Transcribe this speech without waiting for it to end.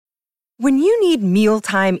When you need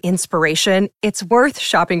mealtime inspiration, it's worth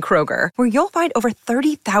shopping Kroger, where you'll find over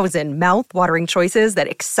 30,000 mouth-watering choices that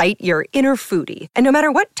excite your inner foodie. And no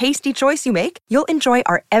matter what tasty choice you make, you'll enjoy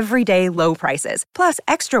our everyday low prices, plus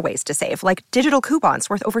extra ways to save, like digital coupons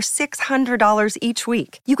worth over $600 each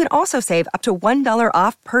week. You can also save up to $1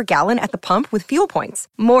 off per gallon at the pump with fuel points.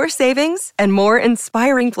 More savings and more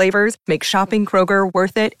inspiring flavors make shopping Kroger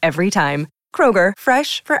worth it every time. Kroger,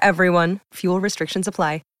 fresh for everyone. Fuel restrictions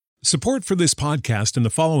apply. Support for this podcast and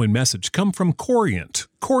the following message come from Corient.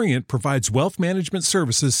 Corient provides wealth management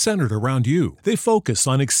services centered around you. They focus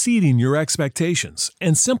on exceeding your expectations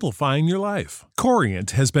and simplifying your life.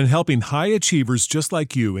 Corient has been helping high achievers just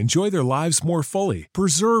like you enjoy their lives more fully,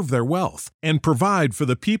 preserve their wealth, and provide for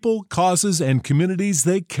the people, causes, and communities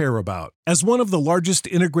they care about. As one of the largest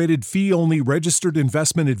integrated fee-only registered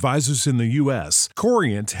investment advisors in the U.S.,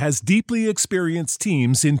 Corient has deeply experienced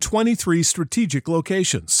teams in 23 strategic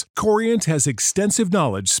locations. Corient has extensive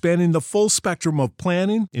knowledge spanning the full spectrum of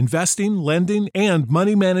planning, investing, lending, and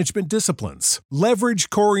money management disciplines. Leverage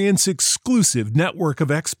Corient's exclusive network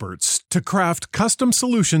of experts to craft custom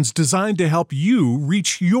solutions designed to help you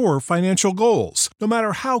reach your financial goals, no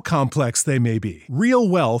matter how complex they may be. Real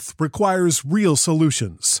wealth requires real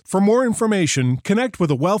solutions. For more information, connect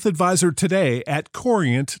with a wealth advisor today at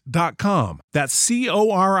Corient.com. That's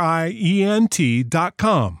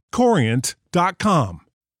Corient.com. Corient.com.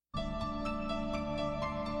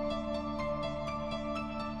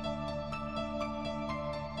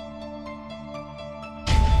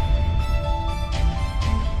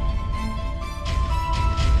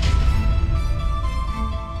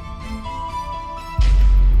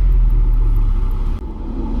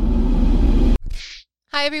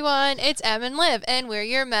 Hi everyone, it's Em and Liv, and we're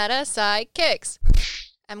your meta sidekicks.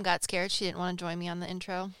 Em got scared. She didn't want to join me on the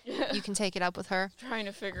intro. You can take it up with her. Trying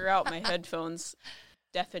to figure out my headphones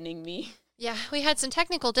deafening me. Yeah, we had some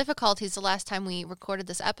technical difficulties the last time we recorded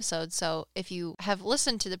this episode, so if you have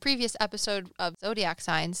listened to the previous episode of Zodiac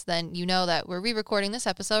Signs, then you know that we're re-recording this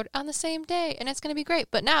episode on the same day, and it's going to be great.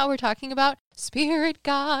 But now we're talking about spirit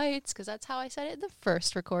guides, because that's how I said it in the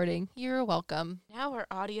first recording. You're welcome. Now our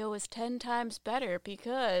audio is 10 times better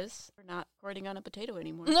because we're not recording on a potato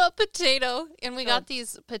anymore. No potato. And we got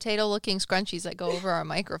these potato-looking scrunchies that go over our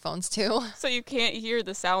microphones, too. So you can't hear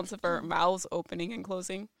the sounds of our mouths opening and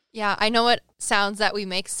closing. Yeah, I know what sounds that we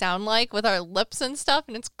make sound like with our lips and stuff,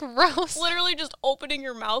 and it's gross. Literally just opening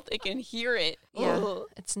your mouth, it can hear it. Yeah, Ugh.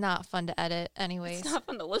 It's not fun to edit anyways. It's not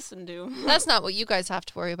fun to listen to. That's not what you guys have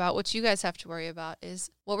to worry about. What you guys have to worry about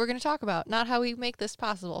is what we're going to talk about, not how we make this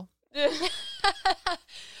possible.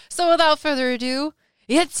 So without further ado,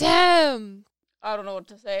 it's him! I don't know what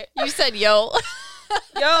to say. You said yo.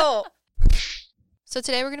 Yo! So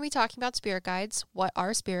today we're going to be talking about spirit guides. What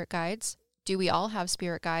are spirit guides? Do we all have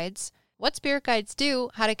spirit guides? What spirit guides do,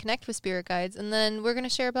 how to connect with spirit guides, and then we're going to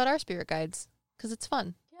share about our spirit guides, because it's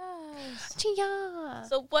fun. Yes. Yeah.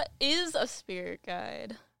 So what is a spirit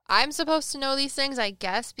guide? I'm supposed to know these things, I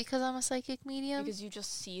guess, because I'm a psychic medium. Because you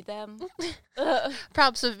just see them?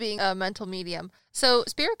 Props of being a mental medium. So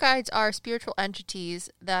spirit guides are spiritual entities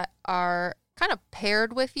that are kind of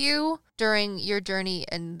paired with you during your journey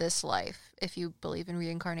in this life, if you believe in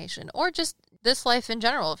reincarnation, or just this life in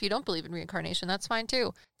general. If you don't believe in reincarnation, that's fine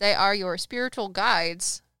too. They are your spiritual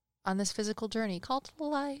guides on this physical journey called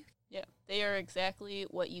life. Yeah, they are exactly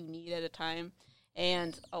what you need at a time.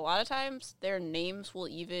 And a lot of times, their names will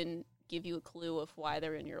even give you a clue of why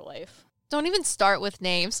they're in your life. Don't even start with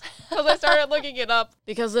names. Because I started looking it up.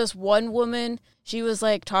 Because this one woman, she was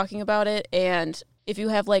like talking about it. And if you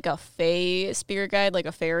have like a fae spirit guide, like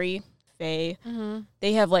a fairy, fae,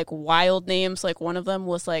 they have like wild names. Like one of them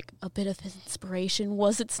was like a bit of inspiration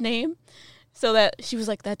was its name. So that she was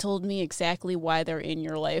like, that told me exactly why they're in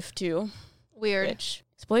your life too. Weird. Which,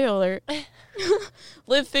 spoiler alert,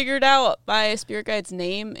 Liv figured out my spirit guide's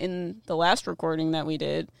name in the last recording that we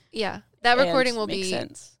did. Yeah, that recording will be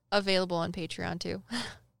sense. Available on Patreon too.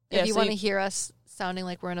 If Yeah, you so want to hear us sounding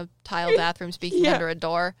like we're in a tile bathroom speaking under a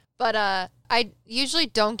door. But I usually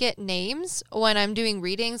don't get names when I'm doing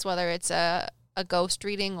readings, whether it's a ghost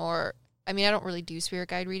reading or, I mean, I don't really do spirit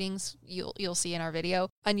guide readings. You'll see in our video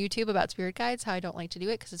on YouTube about spirit guides how I don't like to do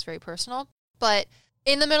it because it's very personal. But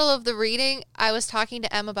in the middle of the reading, I was talking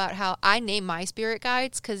to Em about how I name my spirit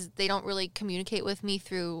guides because they don't really communicate with me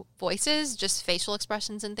through voices, just facial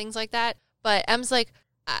expressions and things like that. But Em's like,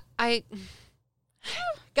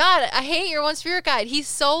 God, I hate your one spirit guide. He's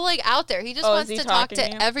so, like, out there. He just wants to talk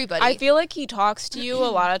to everybody. I feel like he talks to you a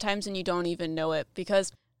lot of times and you don't even know it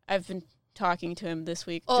because I've been talking to him this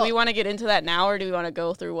week. Oh. Do we want to get into that now, or do we want to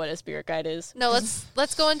go through what a spirit guide is? No,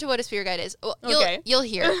 let's go into what a spirit guide is. Well, you'll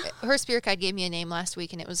hear. Her spirit guide gave me a name last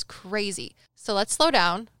week, and it was crazy. So let's slow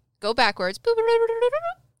down, go backwards.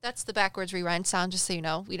 That's the backwards rewind sound, just so you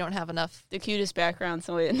know. We don't have enough. The cutest background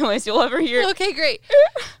noise you'll ever hear. Okay, great.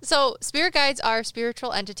 So spirit guides are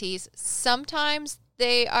spiritual entities. Sometimes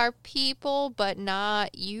they are people, but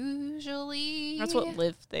not usually. That's what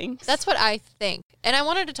Liv thinks. That's what I think. And I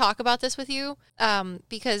wanted to talk about this with you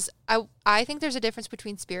because I think there's a difference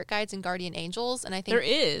between spirit guides and guardian angels. And I think there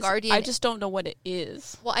is. I just don't know what it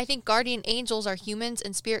is. Well, I think guardian angels are humans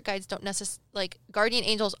and spirit guides don't necessarily, like, guardian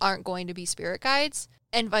angels aren't going to be spirit guides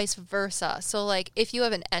and vice versa. So, like, if you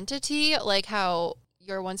have an entity, like how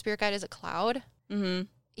your one spirit guide is a cloud,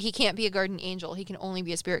 he can't be a guardian angel. He can only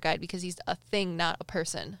be a spirit guide because he's a thing, not a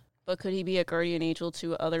person. But could he be a guardian angel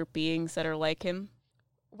to other beings that are like him?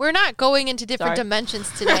 We're not going into different dimensions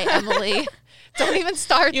today, Emily. Don't even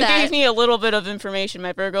start You gave me a little bit of information.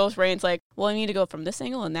 My Virgo's brain's like, well, I need to go from this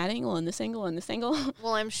angle and that angle and this angle and this angle.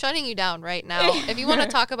 Well, I'm shutting you down right now. If you want to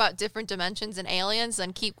talk about different dimensions and aliens,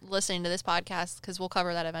 then keep listening to this podcast because we'll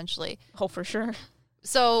cover that eventually. Oh, for sure.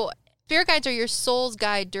 So spirit guides are your soul's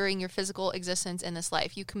guide during your physical existence in this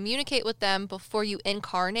life. You communicate with them before you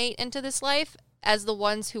incarnate into this life as the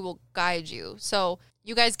ones who will guide you. So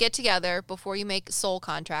you guys get together before you make soul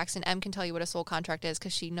contracts, and Em can tell you what a soul contract is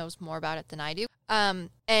because she knows more about it than I do.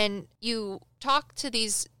 And you talk to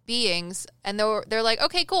these beings, and they're like,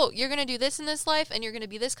 okay, cool, you're going to do this in this life, and you're going to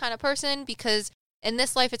be this kind of person because in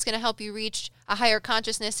this life it's going to help you reach a higher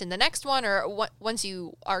consciousness in the next one or once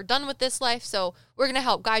you are done with this life. So we're going to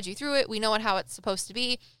help guide you through it. We know how it's supposed to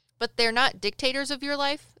be, but they're not dictators of your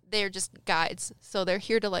life. They're just guides. So they're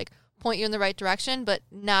here to, like, point you in the right direction, but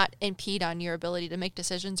not impede on your ability to make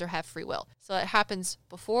decisions or have free will. So it happens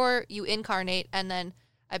before you incarnate, and then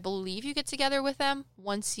I believe you get together with them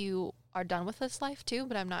once you are done with this life too,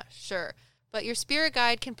 but I'm not sure. But your spirit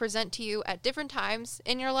guide can present to you at different times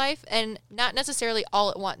in your life and not necessarily all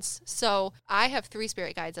at once. So I have 3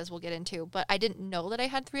 spirit guides, as we'll get into, but I didn't know that I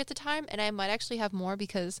had 3 at the time, and I might actually have more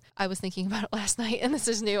because I was thinking about it last night, and this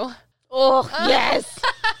is new. Oh, yes.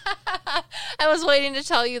 I was waiting to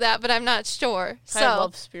tell you that, but I'm not sure. I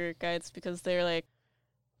love spirit guides because they're, like,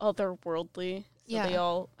 otherworldly. So they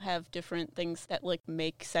all have different things that, like,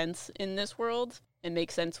 make sense in this world and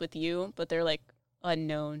make sense with you, but they're, like,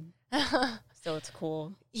 unknown. So it's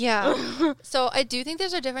cool. Yeah. So I do think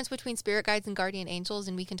there's a difference between spirit guides and guardian angels,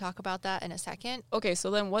 and we can talk about that in a second. Okay,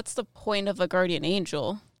 so then what's the point of a guardian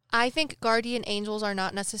angel? I think guardian angels are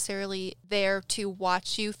not necessarily there to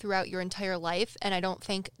watch you throughout your entire life, and I don't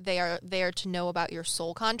think they are there to know about your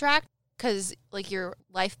soul contract, because, like, your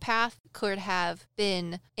life path could have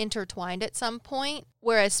been intertwined at some point,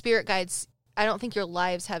 whereas spirit guides, I don't think your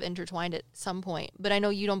lives have intertwined at some point, but I know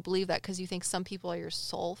you don't believe that because you think some people are your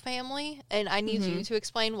soul family, and I need you to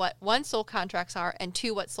explain what, 1, soul contracts are, and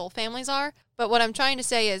 2, what soul families are. But what I'm trying to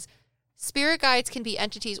say is spirit guides can be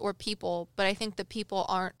entities or people, but I think the people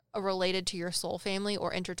aren't related to your soul family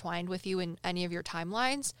or intertwined with you in any of your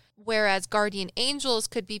timelines, whereas guardian angels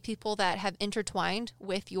could be people that have intertwined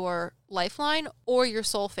with your lifeline or your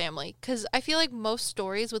soul family. Because I feel like most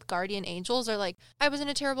stories with guardian angels are like, I was in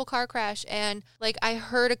a terrible car crash and, like, I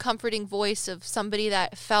heard a comforting voice of somebody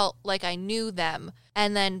that felt like I knew them,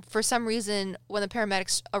 and then for some reason when the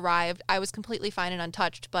paramedics arrived I was completely fine and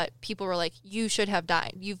untouched, but people were like, you should have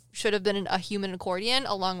died, you should have been a human accordion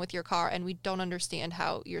along with your car, and we don't understand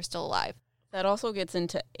how you're still alive. That also gets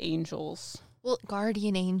into angels. Well,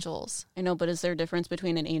 guardian angels. I know, but is there a difference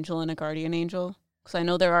between an angel and a guardian angel? Because I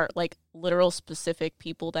know there are, like, literal specific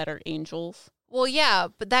people that are angels. Well, yeah,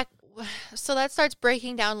 but that starts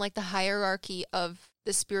breaking down, like, the hierarchy of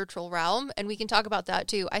the spiritual realm, and we can talk about that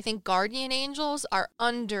too. I think guardian angels are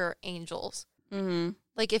under angels. Mm-hmm.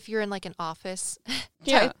 Like, if you're in, like, an office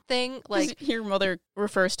type thing. Like, your mother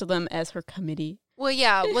refers to them as her committee. Well,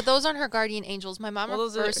 yeah, well, those aren't her guardian angels. My mom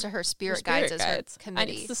refers to her spirit guides as her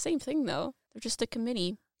committee. It's the same thing, though. They're just a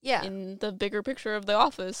committee. Yeah. In the bigger picture of the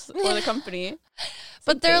office or the company.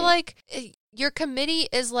 But they're like, your committee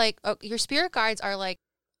is like, your spirit guides are like,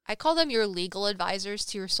 I call them your legal advisors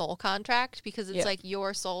to your soul contract, because it's like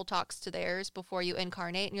your soul talks to theirs before you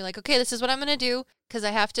incarnate. And you're like, okay, this is what I'm going to do because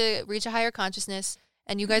I have to reach a higher consciousness.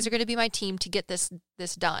 And you guys are going to be my team to get this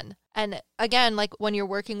done. And again, like, when you're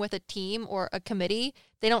working with a team or a committee,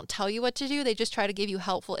 they don't tell you what to do. They just try to give you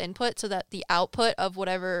helpful input so that the output of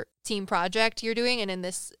whatever team project you're doing, and in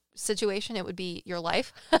this situation, it would be your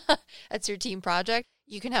life. That's your team project.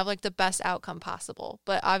 You can have, like, the best outcome possible.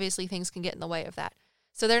 But obviously things can get in the way of that.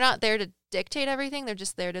 So they're not there to dictate everything. They're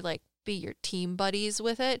just there to, like, be your team buddies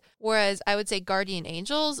with it. Whereas I would say guardian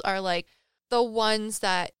angels are like the ones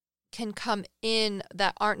that can come in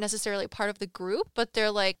that aren't necessarily part of the group, but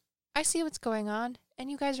they're like, I see what's going on and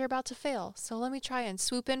you guys are about to fail. So let me try and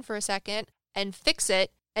swoop in for a second and fix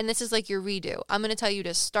it. And this is like your redo. I'm going to tell you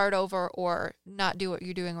to start over or not do what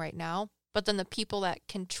you're doing right now. But then the people that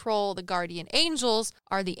control the guardian angels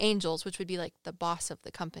are the angels, which would be like the boss of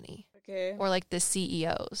the company. Okay. Or like the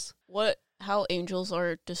CEOs. How angels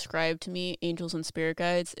are described to me, angels and spirit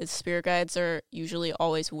guides, is spirit guides are usually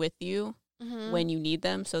always with you when you need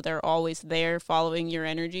them. So they're always there following your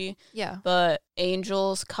energy. Yeah. But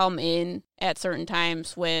angels come in at certain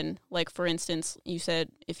times when, like, for instance, you said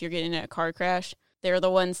if you're getting in a car crash, they're the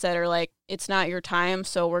ones that are like, it's not your time,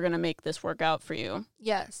 so we're going to make this work out for you.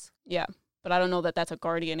 Yes. Yeah. But I don't know that that's a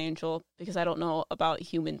guardian angel because I don't know about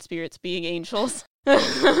human spirits being angels.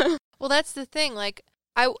 Well, that's the thing. Like,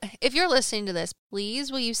 if you're listening to this,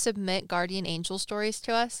 please will you submit guardian angel stories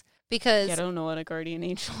to us? Because I don't know what a guardian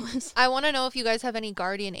angel is. I want to know if you guys have any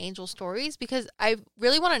guardian angel stories because I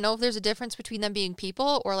really want to know if there's a difference between them being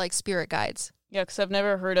people or like spirit guides. Yeah, because I've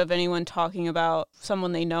never heard of anyone talking about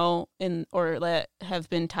someone they know or that have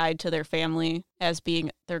been tied to their family as being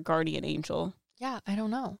their guardian angel. Yeah, I don't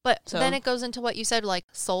know. But then it goes into what you said, like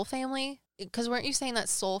soul family. Because weren't you saying that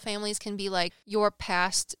soul families can be like your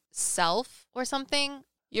past self or something?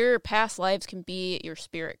 Your past lives can be your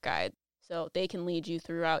spirit guide. So they can lead you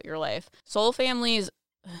throughout your life. Soul families,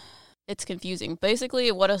 it's confusing. Basically,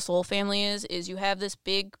 what a soul family is you have this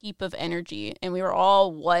big heap of energy, and we were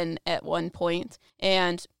all one at one point,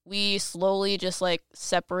 and we slowly just like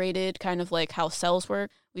separated, kind of like how cells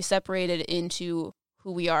work. We separated into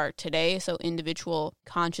who we are today, so individual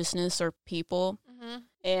consciousness or people.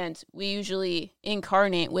 And we usually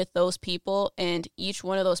incarnate with those people, and each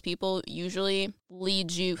one of those people usually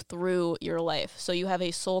leads you through your life. So you have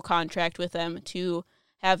a soul contract with them to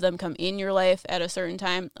have them come in your life at a certain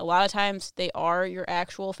time. A lot of times they are your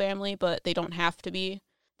actual family, but they don't have to be.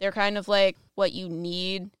 They're kind of like what you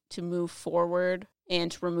need to move forward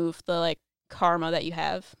and to remove the like karma that you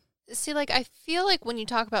have. See, like, I feel like when you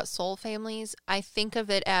talk about soul families, I think of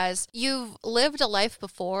it as you've lived a life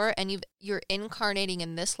before and you're incarnating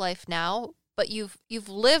in this life now, but you've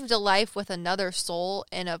lived a life with another soul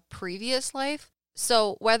in a previous life.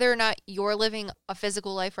 So whether or not you're living a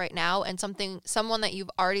physical life right now and someone that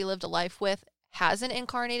you've already lived a life with hasn't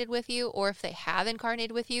incarnated with you, or if they have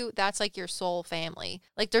incarnated with you, that's like your soul family.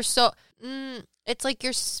 Like it's like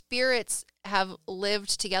your spirits have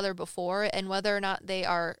lived together before, and whether or not they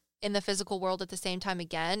are in the physical world at the same time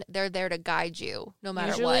again, they're there to guide you no matter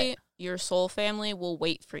Usually, what. Your soul family will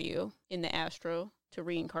wait for you in the astro to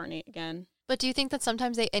reincarnate again. But do you think that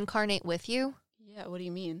sometimes they incarnate with you? Yeah, what do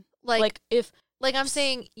you mean? Like I'm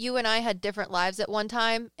saying you and I had different lives at one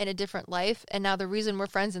time in a different life, and now the reason we're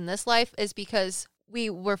friends in this life is because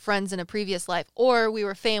we were friends in a previous life, or we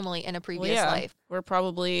were family in a previous life. We're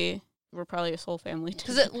probably a soul family too.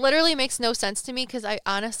 Because it literally makes no sense to me, because I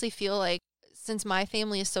honestly feel like since my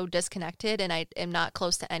family is so disconnected and I am not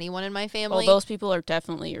close to anyone in my family. Well, those people are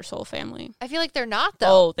definitely your soul family. I feel like they're not,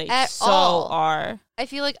 though. Oh, they are. I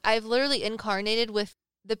feel like I've literally incarnated with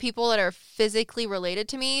the people that are physically related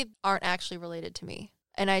to me aren't actually related to me.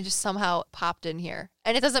 And I just somehow popped in here.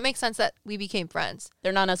 And it doesn't make sense that we became friends.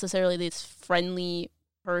 They're not necessarily this friendly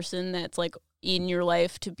person that's like in your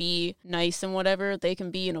life to be nice and whatever. They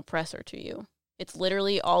can be an oppressor to you. It's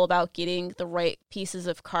literally all about getting the right pieces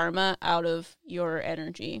of karma out of your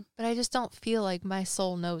energy. But I just don't feel like my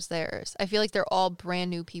soul knows theirs. I feel like they're all brand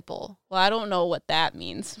new people. Well, I don't know what that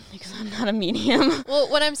means because I'm not a medium. Well,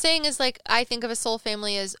 what I'm saying is, like, I think of a soul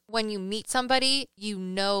family as when you meet somebody, you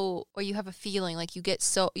know, or you have a feeling like you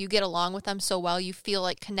get along with them so well, you feel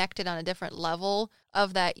like connected on a different level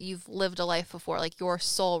of that you've lived a life before. Like your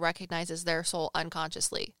soul recognizes their soul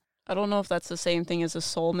unconsciously. I don't know if that's the same thing as a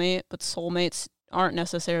soulmate, but soulmates aren't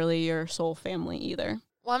necessarily your soul family either.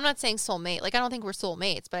 Well, I'm not saying soulmate. Like, I don't think we're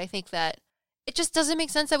soulmates, but I think that it just doesn't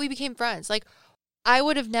make sense that we became friends. Like, I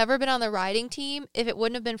would have never been on the riding team if it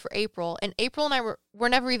wouldn't have been for April. And April and I were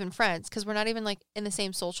never even friends because we're not even, like, in the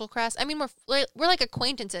same social class. I mean, we're like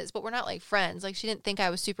acquaintances, but we're not, like, friends. Like, she didn't think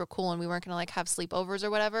I was super cool and we weren't going to, like, have sleepovers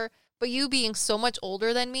or whatever. But you being so much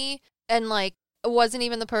older than me and, like, wasn't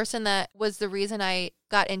even the person that was the reason I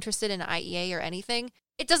got interested in IEA or anything,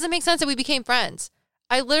 it doesn't make sense that we became friends.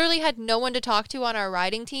 I literally had no one to talk to on our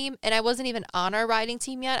riding team, and I wasn't even on our riding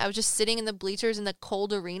team yet. I was just sitting in the bleachers in the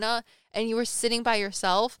cold arena, and you were sitting by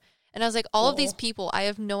yourself, And I was like, all of these people, I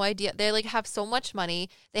have no idea. They like have so much money.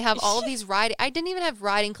 They have all of these riding. I didn't even have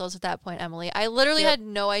riding clothes at that point, Emily. I literally had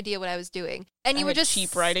no idea what I was doing. And you were just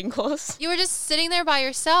cheap riding clothes. You were just sitting there by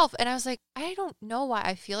yourself. And I was like, I don't know why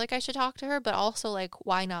I feel like I should talk to her, but also like,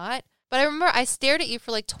 why not? But I remember I stared at you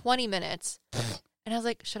for like 20 minutes. And I was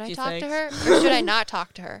like, should I talk to her or should I not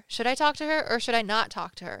talk to her? Should I talk to her or should I not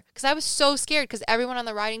talk to her? Because I was so scared because everyone on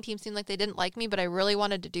the riding team seemed like they didn't like me, but I really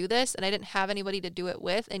wanted to do this and I didn't have anybody to do it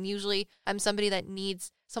with. And usually I'm somebody that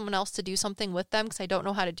needs someone else to do something with them because I don't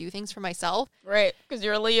know how to do things for myself. Right, because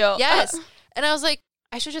you're a Leo. Yes. And I was like,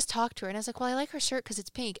 I should just talk to her. And I was like, well, I like her shirt because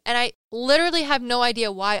it's pink. And I literally have no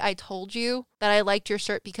idea why I told you that I liked your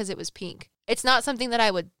shirt because it was pink. It's not something that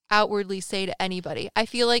I would outwardly say to anybody. I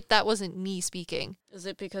feel like that wasn't me speaking. Is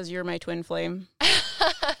it because you're my twin flame?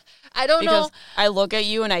 I don't know. Because I look at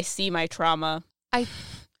you and I see my trauma. I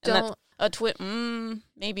don't.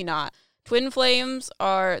 Maybe not. Twin flames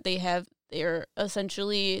they're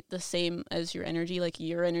essentially the same as your energy. Like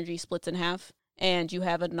your energy splits in half and you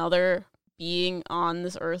have another being on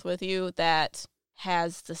this earth with you that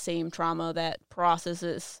has the same trauma, that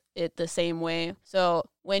processes it the same way. So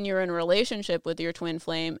when you're in a relationship with your twin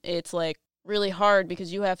flame, it's like really hard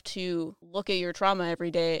because you have to look at your trauma every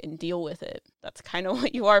day and deal with it. That's kind of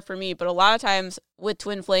what you are for me. But a lot of times with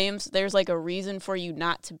twin flames, there's like a reason for you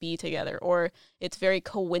not to be together, or it's very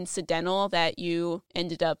coincidental that you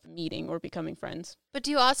ended up meeting or becoming friends. But do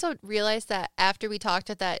you also realize that after we talked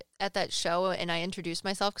at that show and I introduced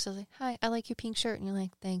myself because I was like, hi, I like your pink shirt. And you're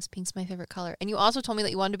like, thanks, pink's my favorite color. And you also told me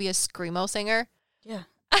that you wanted to be a screamo singer. Yeah.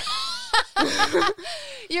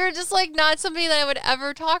 You're just like not somebody that I would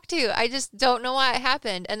ever talk to. I just don't know why it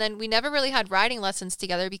happened. And then we never really had riding lessons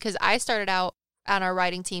together because I started out on our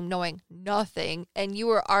riding team knowing nothing. And you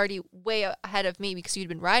were already way ahead of me because you'd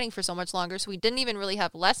been riding for so much longer. So we didn't even really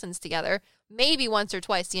have lessons together. Maybe once or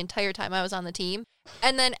twice the entire time I was on the team.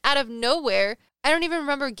 And then out of nowhere, I don't even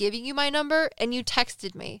remember giving you my number and you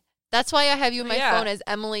texted me. That's why I have you in my phone as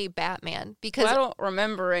Emily Batman. Because I don't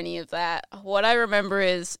remember any of that. What I remember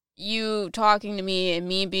is you talking to me and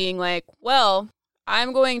me being like, well,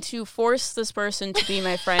 I'm going to force this person to be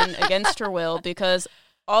my friend against her will because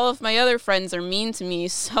all of my other friends are mean to me,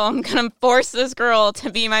 so I'm going to force this girl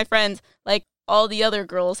to be my friend. Like all the other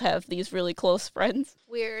girls have these really close friends.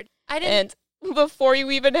 Weird. I didn't. And before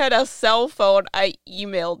you even had a cell phone, I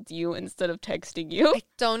emailed you instead of texting you. I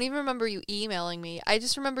don't even remember you emailing me. I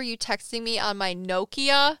just remember you texting me on my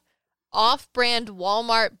Nokia off-brand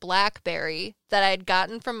Walmart BlackBerry that I had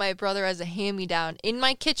gotten from my brother as a hand-me-down in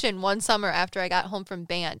my kitchen one summer after I got home from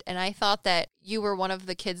band. And I thought that you were one of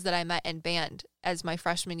the kids that I met in band as my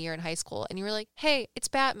freshman year in high school. And you were like, hey, it's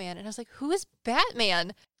Batman. And I was like, who is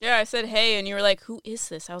Batman? Yeah, I said, hey, and you were like, who is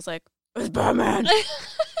this? I was like, it's Batman.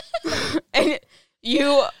 And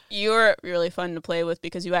you were really fun to play with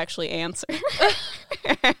because you actually answer.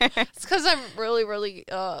 It's because I'm really, really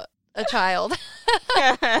a child.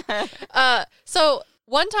 So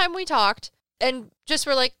one time we talked and just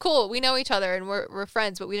were like, cool, we know each other and we're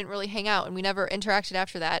friends, but we didn't really hang out and we never interacted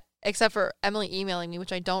after that, except for Emily emailing me,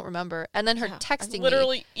 which I don't remember, and then her texting me. I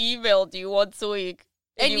literally emailed you once a week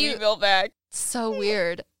and you emailed back. So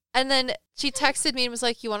weird. And then she texted me and was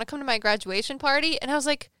like, you want to come to my graduation party? And I was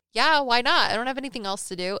like, yeah, why not? I don't have anything else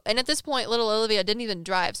to do. And at this point, little Olivia didn't even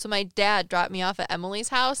drive. So my dad dropped me off at Emily's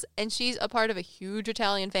house, and she's a part of a huge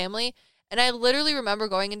Italian family. And I literally remember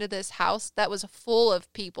going into this house that was full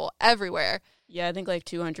of people everywhere. Yeah, I think like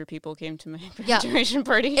 200 people came to my graduation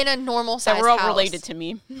party. In a normal size house. That were all related to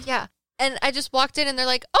me. Yeah. And I just walked in and they're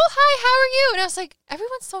like, oh, hi, how are you? And I was like,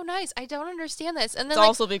 everyone's so nice. I don't understand this. And then it's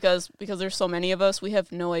also because there's so many of us, we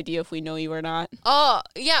have no idea if we know you or not. Oh,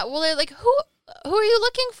 yeah. Well, they're like, who are you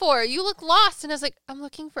looking for? You look lost. And I was like, I'm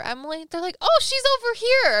looking for Emily. They're like, oh, she's over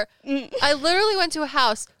here. I literally went to a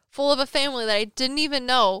house full of a family that I didn't even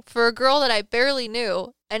know for a girl that I barely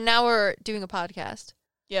knew. And now we're doing a podcast.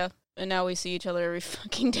 Yeah. And now we see each other every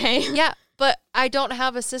fucking day. Yeah. But I don't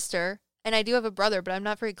have a sister. And I do have a brother, but I'm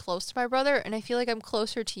not very close to my brother. And I feel like I'm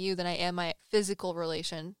closer to you than I am my physical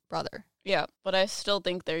relation brother. Yeah. But I still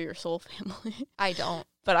think they're your soul family. I don't.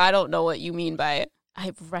 But I don't know what you mean by it.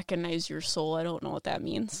 I recognize your soul. I don't know what that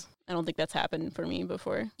means. I don't think that's happened for me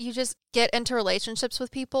before. You just get into relationships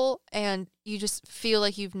with people and you just feel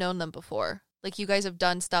like you've known them before. Like you guys have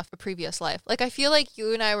done stuff a previous life. Like I feel like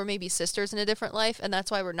you and I were maybe sisters in a different life, and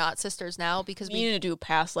that's why we're not sisters now, because we need to do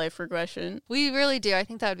past life regression. We really do. I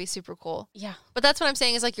think that would be super cool. Yeah. But that's what I'm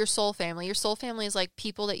saying is like your soul family. Your soul family is like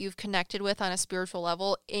people that you've connected with on a spiritual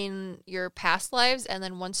level in your past lives, and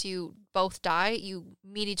then once you both die, you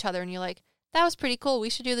meet each other and you're like, that was pretty cool.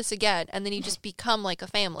 We should do this again. And then you just become like a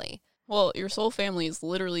family. Well, your soul family is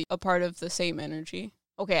literally a part of the same energy.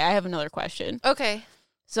 Okay, I have another question. Okay.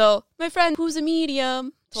 So, my friend who's a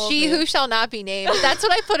medium told She me- who shall not be named. That's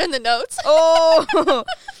what I put in the notes. Oh!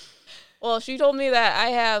 Well, she told me that I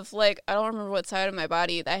have, like, I don't remember what side of my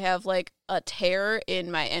body, I have, like, a tear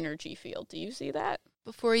in my energy field. Do you see that?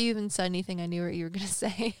 Before you even said anything, I knew what you were going to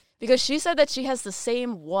say. Because she said that she has the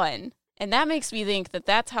same one. And that makes me think that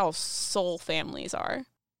that's how soul families are.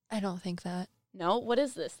 I don't think that. No? What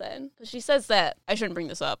is this then? Because she says that, I shouldn't bring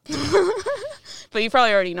this up. But you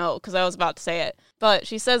probably already know because I was about to say it. But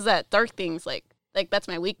she says that dark things, like that's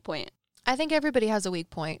my weak point. I think everybody has a weak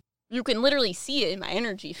point. You can literally see it in my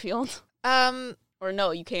energy field. Or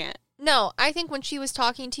no, you can't. No, I think when she was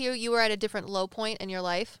talking to you, you were at a different low point in your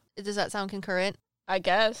life. Does that sound concurrent? I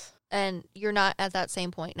guess. And you're not at that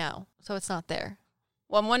same point now, so it's not there.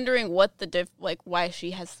 Well, I'm wondering what the why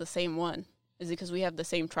she has the same one. Is it because we have the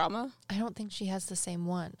same trauma? I don't think she has the same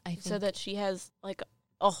one. I think So that she has like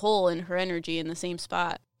a hole in her energy in the same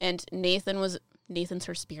spot. And Nathan's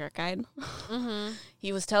her spirit guide. Mm-hmm.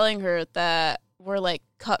 He was telling her that we're like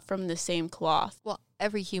cut from the same cloth. Well,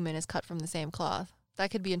 every human is cut from the same cloth.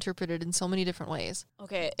 That could be interpreted in so many different ways.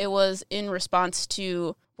 Okay, it was in response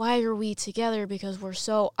to, why are we together? Because we're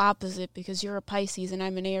so opposite, because you're a Pisces and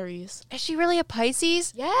I'm an Aries. Is she really a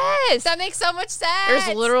Pisces? Yes! That makes so much sense. There's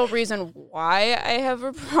a literal reason why I have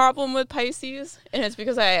a problem with Pisces, and it's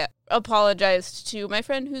because I apologized to my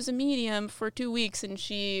friend who's a medium for 2 weeks, and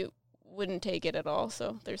she wouldn't take it at all,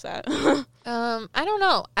 so there's that. I don't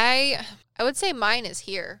know. I would say mine is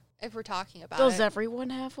here, if we're talking about Does it. everyone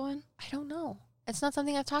have one? I don't know. It's not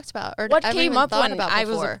something I've talked about or What ever came even up thought when about I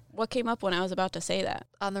before. What came up when I was about to say that?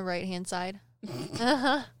 On the right-hand side.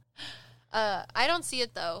 I don't see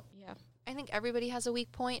it, though. Yeah. I think everybody has a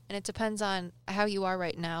weak point, and it depends on how you are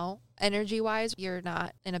right now. Energy-wise, you're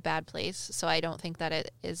not in a bad place, so I don't think that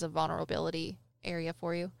it is a vulnerability area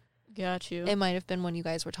for you. Got you. It might have been when you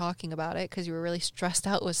guys were talking about it because you were really stressed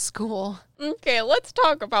out with school. Okay, let's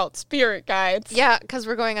talk about spirit guides. Yeah, because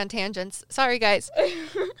we're going on tangents. Sorry, guys.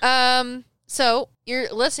 So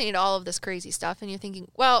you're listening to all of this crazy stuff, and you're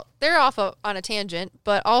thinking, well, they're off on a tangent,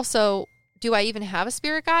 but also, do I even have a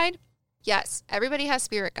spirit guide? Yes, everybody has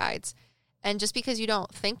spirit guides. And just because you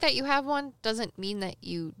don't think that you have one doesn't mean that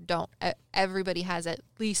you don't. Everybody has at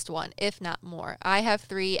least one, if not more. I have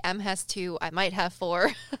 3. Em has 2. I might have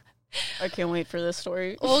 4. I can't wait for this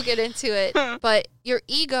story. We'll get into it. But your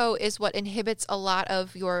ego is what inhibits a lot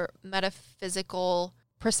of your metaphysical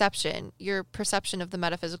perception, your perception of the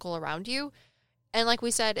metaphysical around you. And like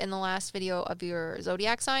we said in the last video of your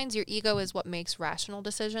zodiac signs, your ego is what makes rational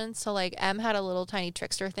decisions. So like Em had a little tiny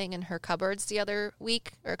trickster thing in her cupboards the other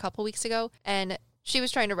week or a couple weeks ago. And she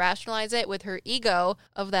was trying to rationalize it with her ego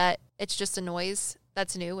of that it's just a noise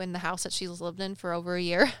that's new in the house that she's lived in for over a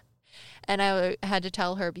year. And I had to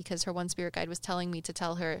tell her because her one spirit guide was telling me to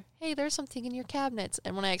tell her, hey, there's something in your cabinets.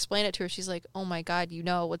 And when I explained it to her, she's like, oh my God, you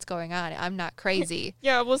know what's going on. I'm not crazy.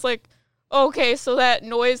 Yeah, I was like, okay, so that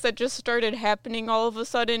noise that just started happening all of a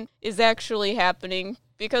sudden is actually happening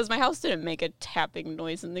because my house didn't make a tapping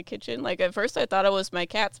noise in the kitchen. Like at first I thought it was my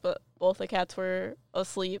cats, but both the cats were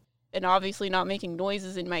asleep and obviously not making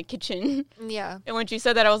noises in my kitchen. Yeah. And when she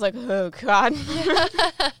said that, I was like, oh God.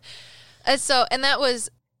 And that was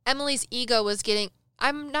Emily's ego was getting,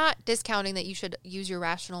 I'm not discounting that you should use your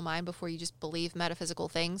rational mind before you just believe metaphysical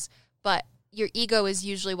things, but your ego is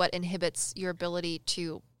usually what inhibits your ability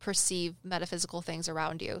to perceive metaphysical things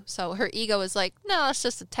around you. So her ego is like, no, it's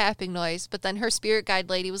just a tapping noise. But then her spirit guide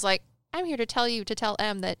lady was like, I'm here to tell you to tell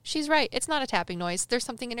Em that she's right. It's not a tapping noise. There's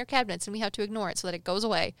something in her cabinets and we have to ignore it so that it goes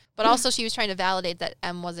away. But also she was trying to validate that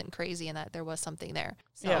Em wasn't crazy and that there was something there.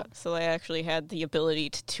 So, Yeah, so I actually had the ability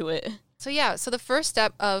to do it. So the first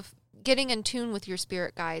step of getting in tune with your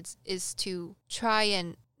spirit guides is to try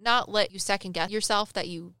and not let you second guess yourself that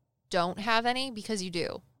you don't have any, because you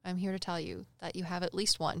do. I'm here to tell you that you have at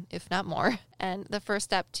least one, if not more. And the first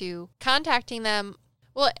step to contacting them,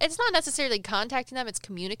 well, it's not necessarily contacting them, it's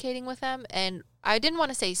communicating with them. And I didn't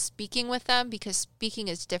want to say speaking with them because speaking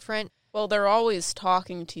is different. Well, they're always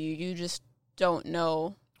talking to you. You just don't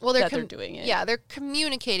know that they're doing it. Yeah, they're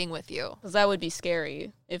communicating with you. Because that would be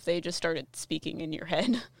scary if they just started speaking in your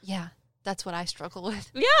head. Yeah, that's what I struggle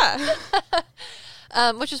with. Yeah.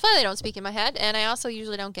 Which is why they don't speak in my head. And I also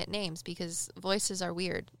usually don't get names because voices are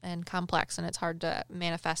weird and complex and it's hard to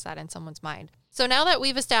manifest that in someone's mind. So now that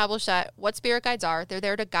we've established that what spirit guides are, they're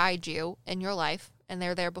there to guide you in your life and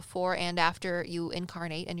they're there before and after you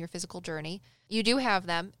incarnate in your physical journey. You do have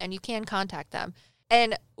them and you can contact them.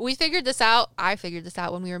 And we figured this out. I figured this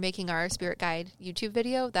out when we were making our spirit guide YouTube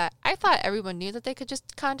video that I thought everyone knew that they could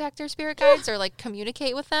just contact their spirit guides or like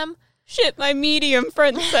communicate with them. Shit, my medium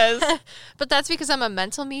friend says. But that's because I'm a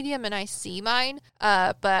mental medium and I see mine.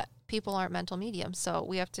 But people aren't mental mediums, so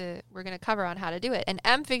we're going to cover on how to do it. And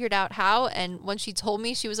Em figured out how, and when she told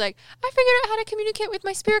me, she was like, I figured out how to communicate with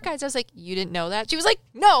my spirit guides. I was like, you didn't know that? She was like,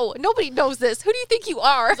 no, nobody knows this. Who do you think you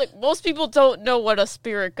are? It's like, most people don't know what a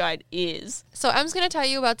spirit guide is. So Em's going to tell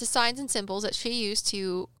you about the signs and symbols that she used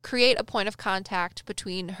to create a point of contact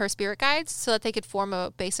between her spirit guides so that they could form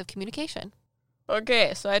a base of communication.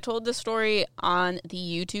 Okay, so I told this story on the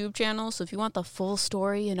YouTube channel, so if you want the full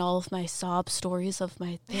story and all of my sob stories of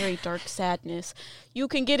my very dark sadness, you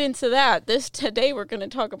can get into that. Today we're going to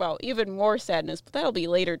talk about even more sadness, but that'll be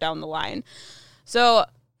later down the line. So,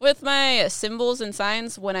 with my symbols and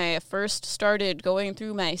signs, when I first started going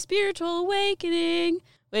through my spiritual awakening,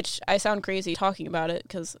 which I sound crazy talking about it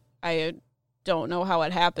because I don't know how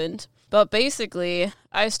it happened, but basically,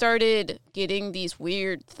 I started getting these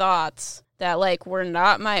weird thoughts that, like, were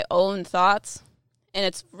not my own thoughts, and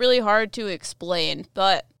it's really hard to explain,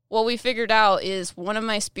 but what we figured out is one of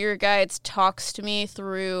my spirit guides talks to me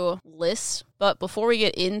through lists, but before we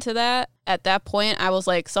get into that, at that point, I was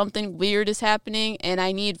like, something weird is happening, and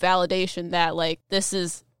I need validation that, like, this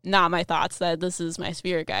is not my thoughts, that this is my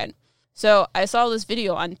spirit guide. So I saw this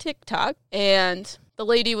video on TikTok, and the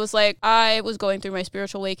lady was like, I was going through my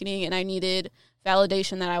spiritual awakening, and I needed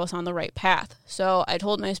validation that I was on the right path. So I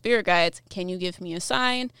told my spirit guides, can you give me a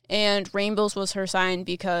sign? And rainbows was her sign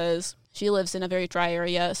because she lives in a very dry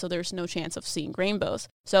area, so there's no chance of seeing rainbows.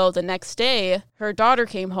 So the next day, her daughter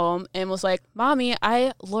came home and was like, Mommy,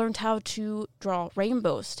 I learned how to draw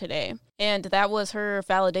rainbows today. And that was her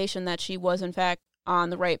validation that she was, in fact, on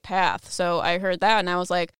the right path. So I heard that, and I was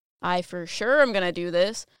like, I for sure am going to do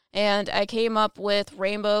this. And I came up with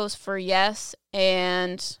rainbows for yes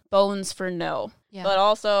and bones for no. Yeah. But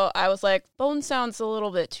also, I was like, bones sounds a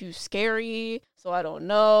little bit too scary, so I don't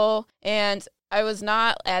know. And I was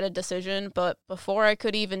not at a decision, but before I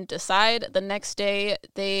could even decide, the next day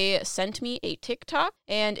they sent me a TikTok.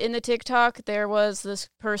 And in the TikTok, there was this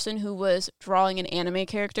person who was drawing an anime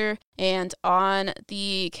character. And on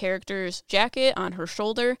the character's jacket, on her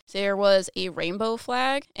shoulder, there was a rainbow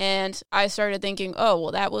flag. And I started thinking, oh,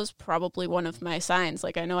 well, that was probably one of my signs.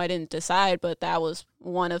 Like, I know I didn't decide, but that was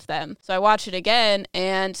one of them. So I watched it again,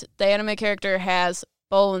 and the anime character has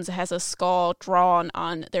bones, has a skull drawn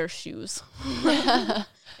on their shoes.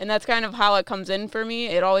 And that's kind of how it comes in for me.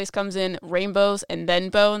 It always comes in rainbows and then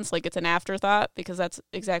bones, like it's an afterthought, because that's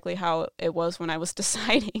exactly how it was when I was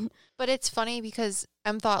deciding. But it's funny because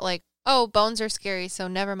Em thought like, oh, bones are scary, so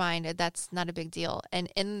never mind, that's not a big deal.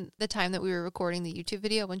 And in the time that we were recording the YouTube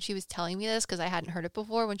video, when she was telling me this, because I hadn't heard it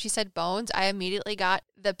before, when she said bones, I immediately got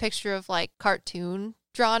the picture of like cartoon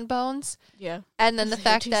drawn bones. Yeah. And then the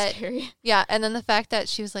fact that scary. Yeah, and then the fact that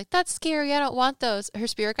she was like, that's scary, I don't want those. Her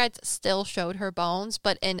spirit guides still showed her bones,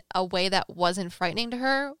 but in a way that wasn't frightening to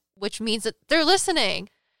her, which means that they're listening.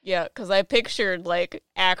 Yeah, because I pictured like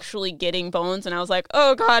actually getting bones, and I was like,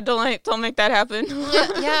 oh God, don't make that happen.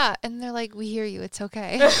 Yeah, and they're like, we hear you, it's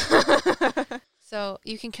okay. So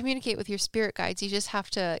you can communicate with your spirit guides. You just have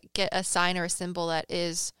to get a sign or a symbol that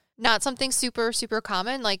is not something super, super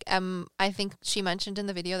common. Like, I think she mentioned in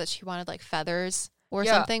the video that she wanted, like, feathers or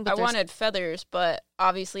something. But I wanted feathers, but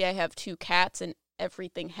obviously I have 2 cats, and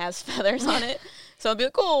everything has feathers on it. So I'd be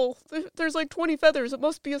like, oh, there's, like, 20 feathers. It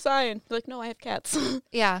must be a sign. Be like, no, I have cats.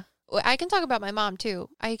 Yeah. I can talk about my mom, too.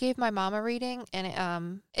 I gave my mom a reading,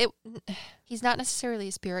 and he's not necessarily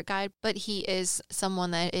a spirit guide, but he is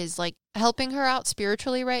someone that is, like, helping her out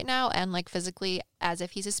spiritually right now and, like, physically as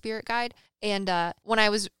if he's a spirit guide. And when I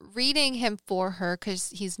was reading him for her, because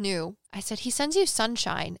he's new, I said, he sends you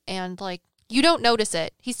sunshine, and, like, you don't notice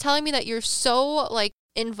it. He's telling me that you're so, like,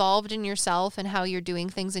 involved in yourself and how you're doing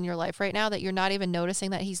things in your life right now that you're not even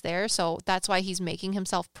noticing that he's there. So that's why he's making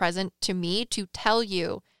himself present to me to tell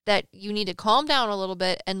you that you need to calm down a little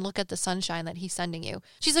bit and look at the sunshine that he's sending you.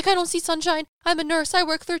 She's like, I don't see sunshine. I'm a nurse. I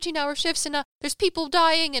work 13-hour shifts, and there's people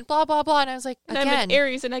dying and blah, blah, blah. And I was like, again. And I'm in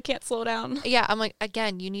Aries, and I can't slow down. Yeah, I'm like,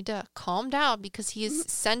 again, you need to calm down because he is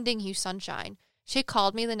sending you sunshine. She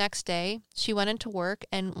called me the next day. She went into work,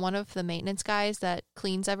 and one of the maintenance guys that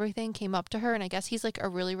cleans everything came up to her, and I guess he's like a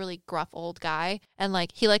really, really gruff old guy, and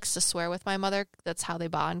like he likes to swear with my mother. That's how they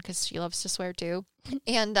bond because she loves to swear too.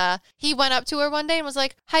 And he went up to her one day and was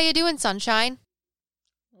like, how you doing, sunshine?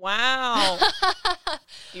 Wow.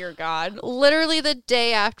 Dear God. Literally the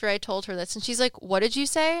day after I told her this, and she's like, what did you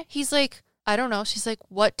say? He's like, I don't know. She's like,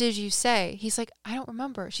 what did you say? He's like, I don't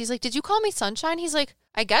remember. She's like, did you call me Sunshine? He's like,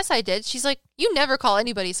 I guess I did. She's like, you never call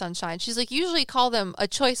anybody Sunshine. She's like, usually call them a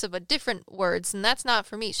choice of a different words, and that's not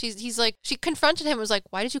for me. He's like, she confronted him, was like,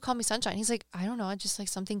 why did you call me Sunshine? He's like, I don't know. I just like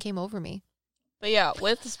something came over me. But yeah,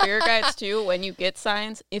 with the spirit guides too, when you get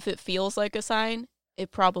signs, if it feels like a sign, it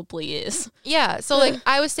probably is. Yeah. So like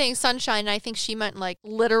I was saying sunshine, and I think she meant like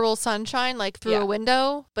literal sunshine, like through a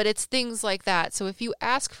window, but it's things like that. So if you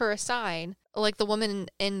ask for a sign, like the woman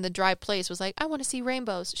in the dry place was like, I want to see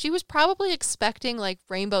rainbows. She was probably expecting like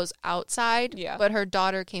rainbows outside, but her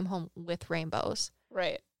daughter came home with rainbows.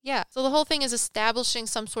 Right. Yeah. So the whole thing is establishing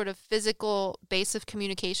some sort of physical base of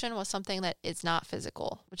communication with something that is not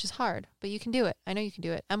physical, which is hard, but you can do it. I know you can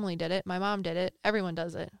do it. Emily did it. My mom did it. Everyone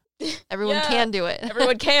does it. Everyone can do it.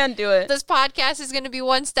 Everyone can do it. This podcast is going to be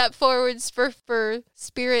one step forwards for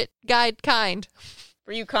spirit guide kind.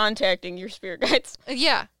 For you contacting your spirit guides.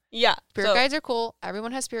 Yeah. Yeah. Spirit guides are cool.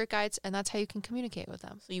 Everyone has spirit guides, and that's how you can communicate with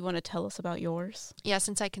them. So you want to tell us about yours? Yeah,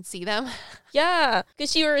 since I can see them. Yeah,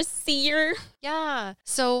 because you were a seer. Yeah.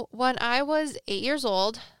 So when I was 8 years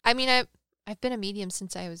old, I mean, I've been a medium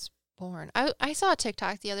since I was born. I saw a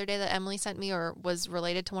TikTok the other day that Emily sent me, or was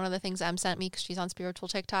related to one of the things Em sent me because she's on spiritual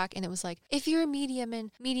TikTok, and it was like, if you're a medium and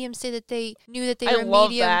mediums say that they knew that they were a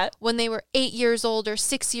medium when they were 8 years old or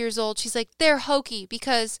 6 years old, she's like, they're hokey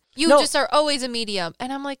because you just are always a medium.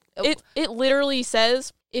 And I'm like, oh. It literally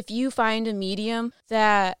says, if you find a medium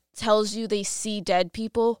that tells you they see dead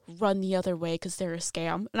people, run the other way because they're a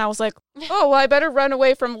scam. And I was like, oh, well, I better run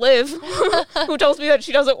away from Liv, who tells me that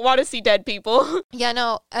she doesn't want to see dead people. Yeah,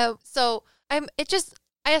 no. So I've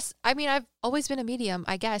always been a medium,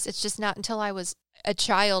 I guess. It's just not until I was a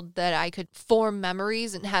child that I could form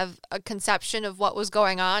memories and have a conception of what was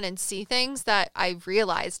going on and see things that I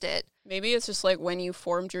realized it. Maybe it's just like when you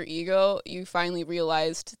formed your ego, you finally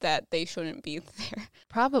realized that they shouldn't be there.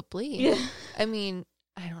 Probably. Yeah. I mean,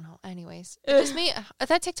 I don't know. Anyways,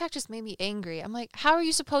 that TikTok just made me angry. I'm like, how are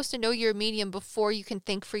you supposed to know you're a medium before you can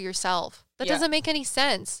think for yourself? That doesn't make any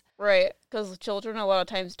sense. Right. Because children a lot of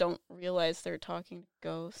times don't realize they're talking to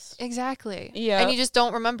ghosts. Exactly. Yeah. And you just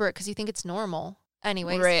don't remember it because you think it's normal.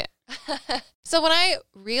 Anyways. Right. So when I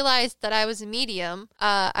realized that I was a medium,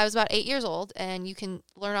 I was about 8 years old, and you can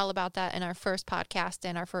learn all about that in our first podcast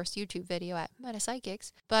and our first YouTube video at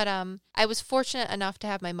Metapsychics. But I was fortunate enough to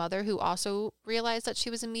have my mother, who also realized that she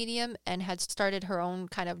was a medium and had started her own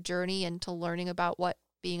kind of journey into learning about what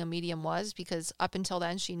being a medium was, because up until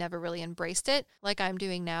then she never really embraced it like I'm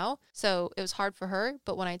doing now. So it was hard for her.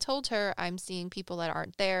 But when I told her I'm seeing people that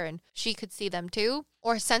aren't there and she could see them too,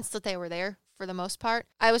 or sense that they were there, for the most part,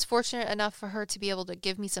 I was fortunate enough for her to be able to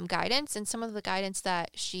give me some guidance. And some of the guidance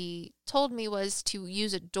that she told me was to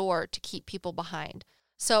use a door to keep people behind.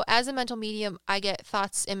 So as a mental medium, I get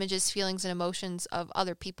thoughts, images, feelings, and emotions of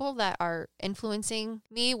other people that are influencing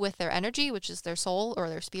me with their energy, which is their soul or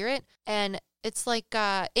their spirit. And it's like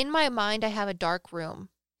in my mind, I have a dark room.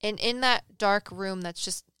 And in that dark room it's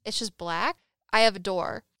just black, I have a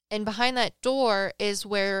door. And behind that door is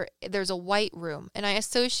where there's a white room. And I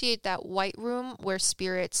associate that white room where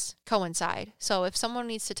spirits coincide. So if someone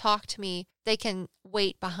needs to talk to me, they can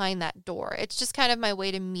wait behind that door. It's just kind of my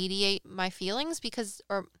way to mediate my feelings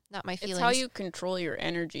or not my feelings. It's how you control your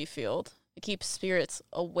energy field. It keeps spirits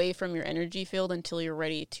away from your energy field until you're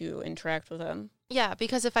ready to interact with them. Yeah,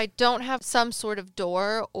 because if I don't have some sort of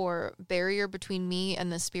door or barrier between me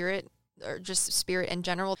and the spirit, or just spirit in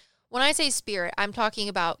general. When I say spirit, I'm talking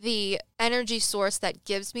about the energy source that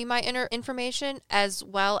gives me my inner information, as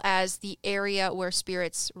well as the area where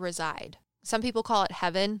spirits reside. Some people call it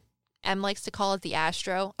heaven. Em likes to call it the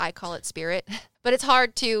astro. I call it spirit. But it's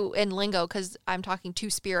hard to in lingo because I'm talking to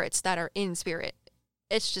spirits that are in spirit.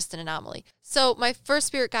 It's just an anomaly. So my first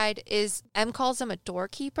spirit guide is, Em calls him a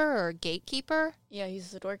doorkeeper or a gatekeeper. Yeah,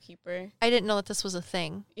 he's a doorkeeper. I didn't know that this was a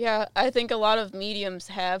thing. Yeah, I think a lot of mediums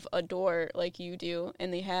have a door like you do,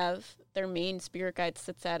 and they have their main spirit guide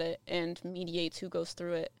sits at it and mediates who goes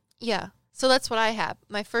through it. Yeah, so that's what I have.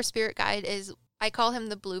 My first spirit guide is, I call him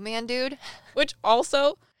the blue man dude. Which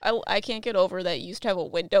also, I can't get over that you used to have a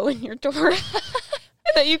window in your door.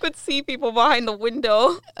 That you could see people behind the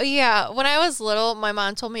window. Yeah, when I was little, my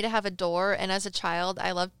mom told me to have a door, and as a child,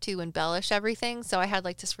 I loved to embellish everything. So I had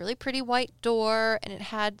like this really pretty white door, and it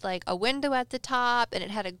had like a window at the top, and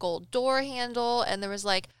it had a gold door handle, and there was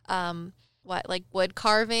like wood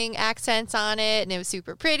carving accents on it, and it was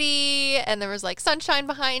super pretty, and there was like sunshine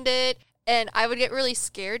behind it. And I would get really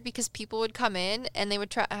scared because people would come in and they would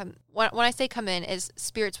try, when I say come in, is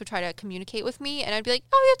spirits would try to communicate with me, and I'd be like,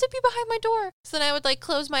 oh, you have to be behind my door. So then I would like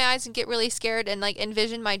close my eyes and get really scared and like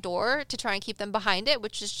envision my door to try and keep them behind it,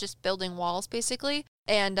 which is just building walls basically.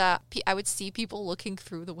 And I would see people looking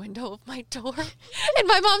through the window of my door. And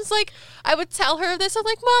my mom's like, I would tell her this. I'm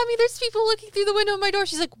like, Mommy, there's people looking through the window of my door.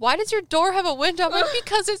 She's like, why does your door have a window? I'm like,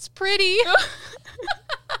 because it's pretty.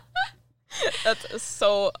 That's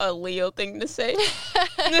so a Leo thing to say.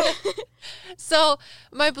 So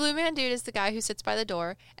my blue man dude is the guy who sits by the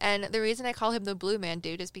door. And the reason I call him the blue man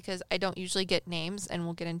dude is because I don't usually get names. And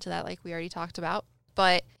we'll get into that like we already talked about.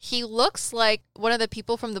 But he looks like one of the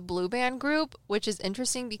people from the Blue Man Group, which is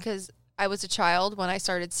interesting because I was a child when I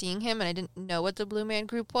started seeing him and I didn't know what the Blue Man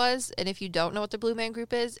Group was. And if you don't know what the Blue Man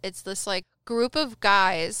Group is, it's this like group of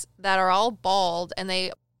guys that are all bald and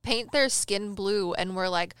they paint their skin blue and wear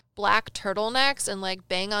like black turtlenecks and like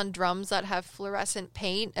bang on drums that have fluorescent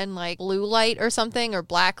paint and like blue light or something or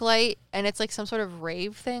black light. And it's like some sort of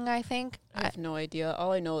rave thing, I think. I have no idea.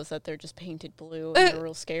 All I know is that they're just painted blue and they're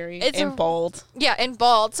real scary and bald. Yeah, and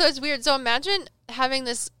bald. So it's weird. So imagine having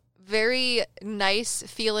this very nice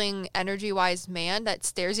feeling energy-wise man that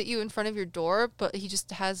stares at you in front of your door, but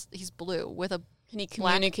he's blue with a and he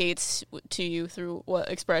communicates to you through what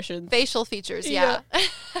expressions? Facial features, yeah.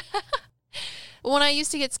 When I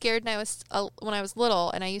used to get scared when I was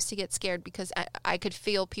little, and I used to get scared because I could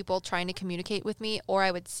feel people trying to communicate with me, or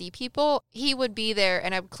I would see people, he would be there,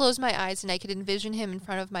 and I would close my eyes, and I could envision him in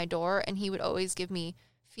front of my door, and he would always give me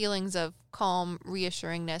feelings of calm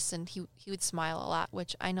reassuringness, and he would smile a lot,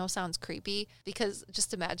 which I know sounds creepy because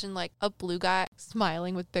just imagine like a blue guy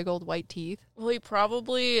smiling with big old white teeth. Well, he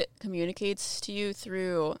probably communicates to you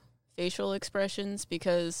through facial expressions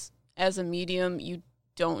because as a medium you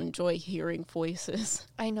don't enjoy hearing voices.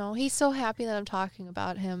 I know. He's so happy that I'm talking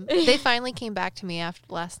about him. They finally came back to me after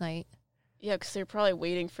last night. Yeah, because they're probably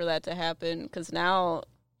waiting for that to happen because now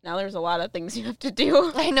there's a lot of things you have to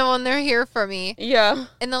do. I know, and they're here for me. Yeah.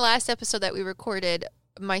 In the last episode that we recorded,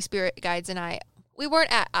 my spirit guides and we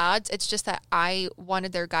weren't at odds. It's just that I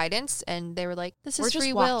wanted their guidance, and they were like, this is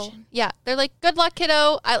free will. Yeah. They're like, good luck,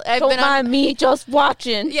 kiddo. Don't mind me, just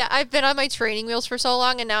watching. Yeah, I've been on my training wheels for so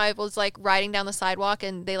long, and now I was like riding down the sidewalk,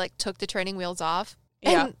 and they like took the training wheels off.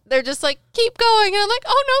 And they're just like, keep going. And I'm like,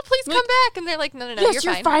 oh, no, please come back. And they're like, no, yes,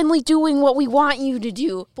 you're fine. Finally doing what we want you to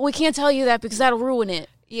do. But we can't tell you that because that'll ruin it.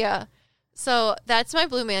 Yeah. So that's my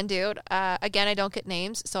blue man dude. Again, I don't get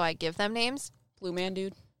names, so I give them names. Blue man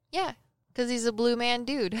dude? Yeah, because he's a blue man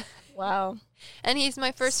dude. Wow. And he's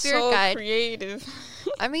my first spirit guide. So creative.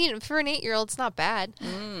 I mean, for an 8-year-old, it's not bad.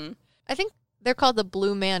 I think they're called the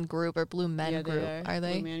Blue Man Group or Blue Men Group. Are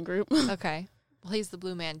they? Blue Man Group. Okay. Well, he's the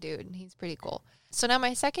blue man dude, and he's pretty cool. So now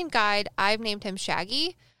my second guide, I've named him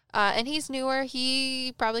Shaggy, and he's newer.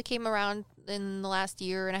 He probably came around in the last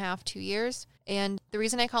year and a half, 2 years. And the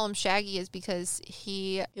reason I call him Shaggy is because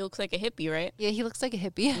he looks like a hippie, right? Yeah, he looks like a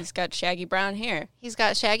hippie. He's got shaggy brown hair. He's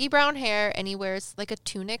got shaggy brown hair, and he wears like a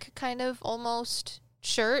tunic kind of almost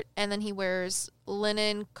shirt, and then he wears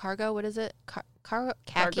linen cargo. What is it? Khaki.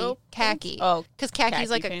 Cargo khaki. Oh, because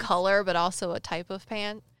khaki's like pants. A color, but also a type of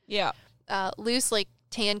pant. Yeah. Loose, like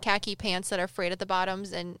tan khaki pants that are frayed at the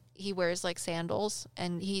bottoms, and he wears like sandals,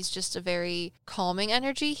 and he's just a very calming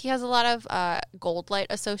energy. He has a lot of gold light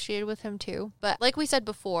associated with him too. But like we said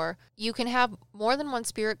before, you can have more than one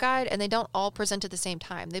spirit guide, and they don't all present at the same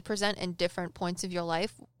time. They present in different points of your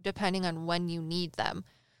life depending on when you need them.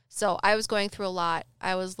 So I was going through a lot.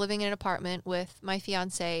 I was living in an apartment with my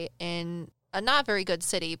fiance in a not very good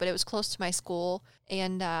city, but it was close to my school.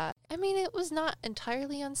 And I mean, it was not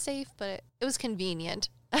entirely unsafe, but it was convenient.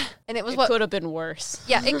 And it could have been worse.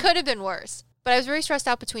 Yeah, it could have been worse. But I was very stressed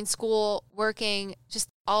out between school, working, just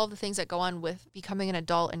all of the things that go on with becoming an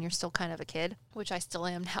adult, and you're still kind of a kid, which I still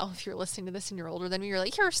am now. If you're listening to this and you're older than me, you're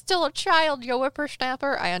like, you're still a child, you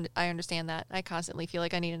whippersnapper. I understand that. I constantly feel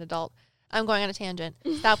like I need an adult. I'm going on a tangent.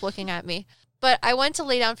 Stop looking at me. But I went to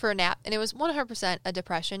lay down for a nap, and it was 100% a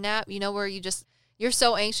depression nap, you know, where you're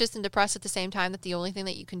so anxious and depressed at the same time that the only thing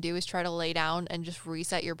that you can do is try to lay down and just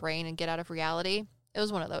reset your brain and get out of reality. It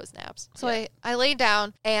was one of those naps. So yeah. I laid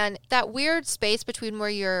down, and that weird space between where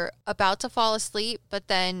you're about to fall asleep, but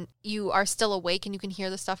then you are still awake and you can hear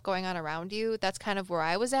the stuff going on around you, that's kind of where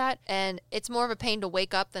I was at. And it's more of a pain to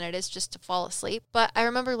wake up than it is just to fall asleep. But I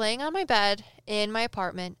remember laying on my bed in my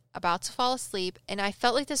apartment, about to fall asleep, and I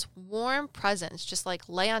felt like this warm presence just like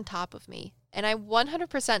lay on top of me. And I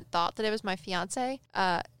 100% thought that it was my fiance,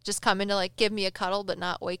 just coming to like give me a cuddle, but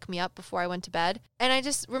not wake me up before I went to bed. And I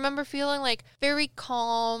just remember feeling like very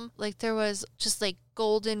calm, like there was just like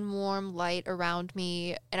golden warm light around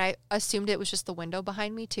me, and I assumed it was just the window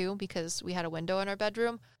behind me too, because we had a window in our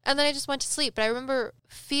bedroom. And then I just went to sleep. But I remember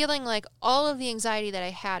feeling like all of the anxiety that I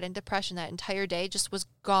had and depression that entire day just was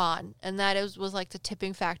gone, and that was like the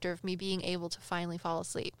tipping factor of me being able to finally fall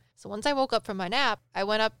asleep. So once I woke up from my nap, I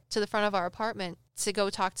went up to the front of our apartment to go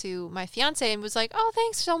talk to my fiance and was like, oh,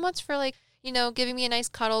 thanks so much for like, you know, giving me a nice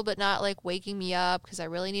cuddle, but not like waking me up, because I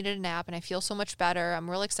really needed a nap and I feel so much better. I'm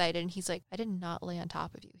real excited. And he's like, I did not lay on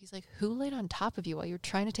top of you. He's like, who laid on top of you while you were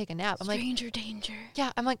trying to take a nap? I'm Stranger danger.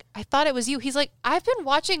 Yeah. I'm like, I thought it was you. He's like, I've been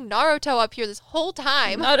watching Naruto up here this whole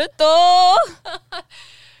time. Naruto!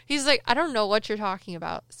 He's like, I don't know what you're talking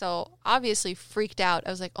about. So obviously freaked out. I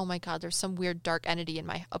was like, oh my God, there's some weird dark entity in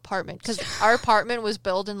my apartment. Because our apartment was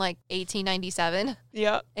built in like 1897.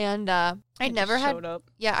 Yeah. And I had never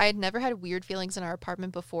had weird feelings in our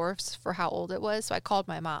apartment before for how old it was. So I called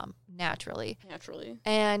my mom, naturally.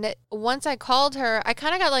 And once I called her, I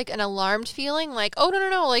kind of got like an alarmed feeling like, oh,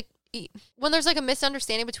 no. Like when there's like a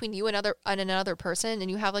misunderstanding between you and another person,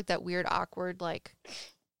 and you have like that weird, awkward, like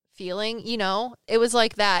feeling, you know, it was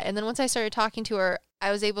like that. And then once I started talking to her,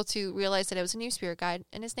 I was able to realize that it was a new spirit guide,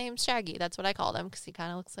 and his name's Shaggy. That's what I called him, because he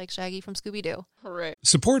kind of looks like Shaggy from Scooby-Doo. Hooray.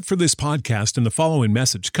 Support for this podcast and the following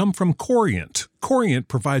message come from Corient. Corient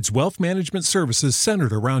provides wealth management services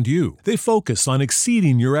centered around you. They focus on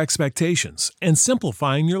exceeding your expectations and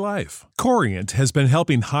simplifying your life. Corient has been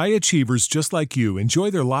helping high achievers just like you enjoy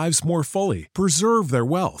their lives more fully, preserve their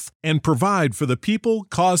wealth, and provide for the people,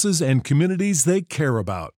 causes, and communities they care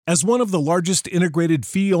about. As one of the largest integrated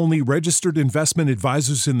fee-only registered investment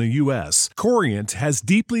advisors in the U.S., Corient has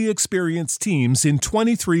deeply experienced teams in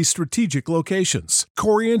 23 strategic locations.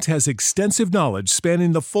 Corient has extensive knowledge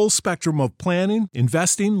spanning the full spectrum of planning,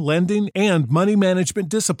 investing, lending, and money management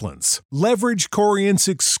disciplines. Leverage Corient's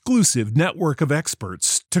exclusive network of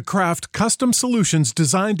experts to craft custom solutions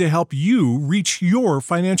designed to help you reach your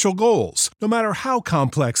financial goals, no matter how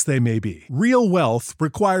complex they may be. Real wealth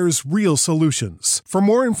requires real solutions. For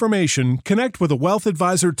more information, connect with a wealth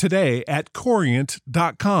advisor today at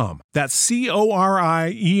Corient.com. That's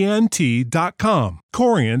Corient.com.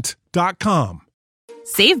 Corient.com.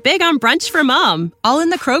 Save big on brunch for mom, all in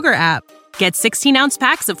the Kroger app. Get 16-ounce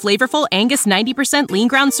packs of flavorful Angus 90% lean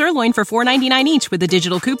ground sirloin for $4.99 each with a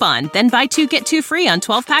digital coupon. Then buy 2, get 2 free on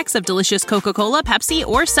 12 packs of delicious Coca-Cola, Pepsi,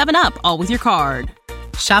 or 7-Up, all with your card.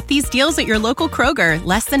 Shop these deals at your local Kroger,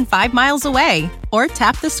 less than 5 miles away. Or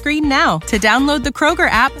tap the screen now to download the Kroger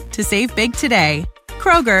app to save big today.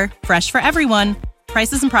 Kroger, fresh for everyone.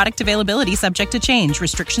 Prices and product availability subject to change.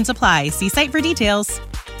 Restrictions apply. See site for details.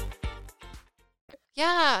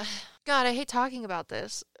 Yeah. God, I hate talking about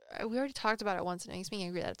this. We already talked about it once, and it makes me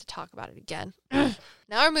angry that I have to talk about it again. Now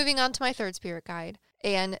we're moving on to my third spirit guide.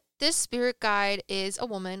 And this spirit guide is a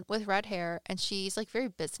woman with red hair, and she's like very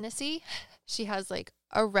businessy. She has like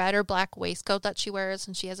a red or black waistcoat that she wears,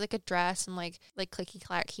 and she has like a dress and like clicky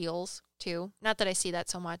clack heels too. Not that I see that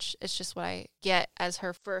so much. It's just what I get as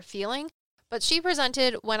her for a feeling. But she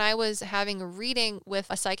presented when I was having a reading with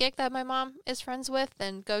a psychic that my mom is friends with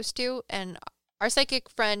and goes to, and our psychic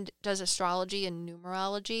friend does astrology and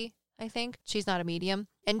numerology, I think. She's not a medium.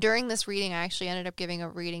 And during this reading, I actually ended up giving a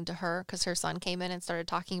reading to her because her son came in and started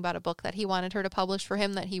talking about a book that he wanted her to publish for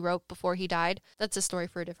him that he wrote before he died. That's a story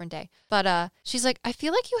for a different day. But she's like, I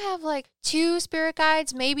feel like you have like 2 spirit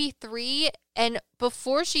guides, maybe 3. And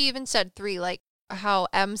before she even said 3, like how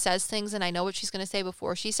M says things and I know what she's going to say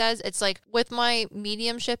before she says, it's like with my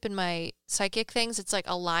mediumship and my psychic things, it's like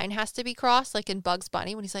a line has to be crossed, like in Bugs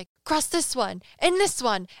Bunny when he's like, cross this one and this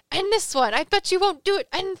one and this one. I bet you won't do it.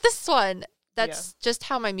 And this one. That's just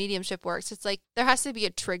how my mediumship works. It's like there has to be a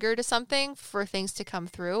trigger to something for things to come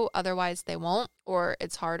through. Otherwise they won't, or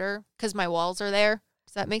it's harder because my walls are there.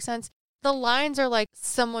 Does that make sense? The lines are like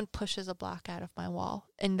someone pushes a block out of my wall,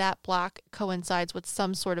 and that block coincides with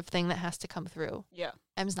some sort of thing that has to come through. Yeah.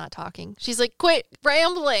 Em's not talking. She's like, quit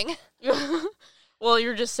rambling. Well,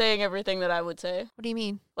 you're just saying everything that I would say. What do you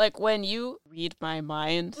mean? Like when you read my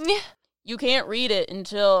mind, you can't read it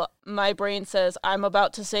until my brain says, I'm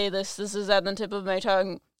about to say this. This is at the tip of my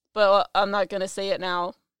tongue, but I'm not going to say it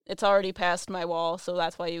now. It's already past my wall, so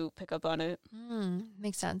that's why you pick up on it.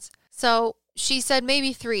 Makes sense. So she said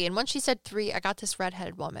maybe 3. And once she said 3, I got this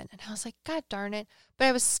redheaded woman. And I was like, God darn it. But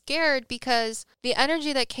I was scared because the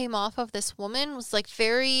energy that came off of this woman was like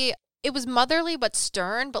it was motherly but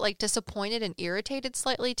stern, but like disappointed and irritated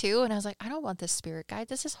slightly too. And I was like, I don't want this spirit guide.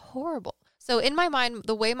 This is horrible. So in my mind,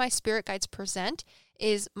 the way my spirit guides present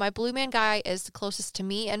is my blue man guy is the closest to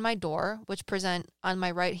me and my door, which present on my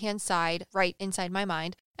right-hand side, right inside my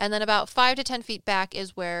mind. And then about 5 to 10 feet back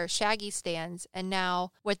is where Shaggy stands. And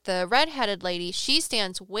now with the redheaded lady, she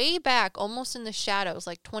stands way back, almost in the shadows,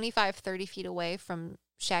 like 25, 30 feet away from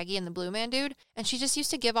Shaggy and the Blue Man dude. And she just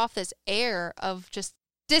used to give off this air of just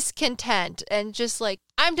discontent and just like,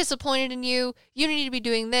 I'm disappointed in you. You need to be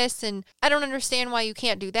doing this. And I don't understand why you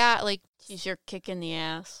can't do that. Like, She's your kick in the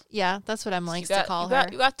ass. yeah, that's what Em likes to call her.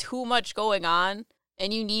 You got too much going on,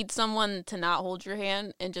 and you need someone to not hold your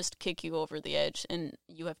hand and just kick you over the edge, and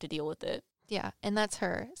you have to deal with it. Yeah, and that's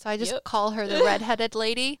her. So I just call her the redheaded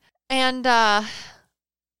lady. And I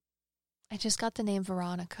just got the name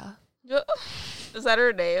Veronica. Is that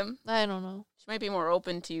her name? I don't know. She might be more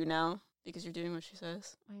open to you now because you're doing what she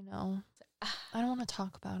says. I know. I don't want to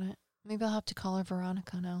talk about it. Maybe I'll have to call her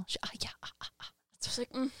Veronica now. It's just like,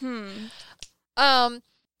 And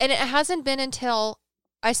it hasn't been until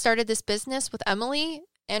I started this business with Emily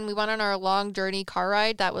and we went on our long journey car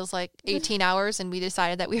ride that was like 18 hours and we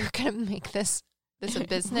decided that we were going to make this a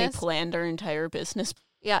business. We planned our entire business.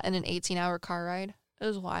 Yeah, in an 18-hour car ride. It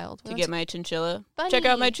was wild. To get my chinchilla. Bunny. Check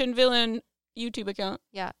out my Chinvillain YouTube account.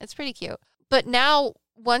 Yeah, it's pretty cute. But now,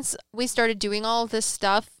 once we started doing all of this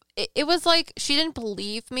stuff, it was like she didn't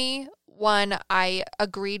believe me when I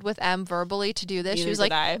agreed with Em verbally to do this. Neither she was did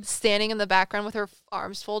like I. standing in the background with her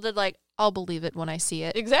arms folded like, I'll believe it when I see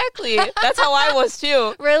it. Exactly. That's how I was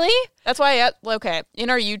too. Really? That's why in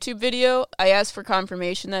our YouTube video, I asked for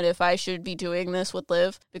confirmation that if I should be doing this with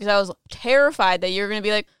Liv, because I was terrified that you're going to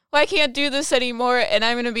be like, well, I can't do this anymore. And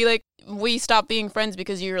I'm going to be like, we stop being friends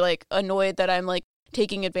because you're like annoyed that I'm like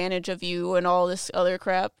taking advantage of you and all this other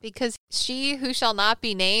crap. Because she who shall not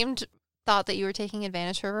be named thought that you were taking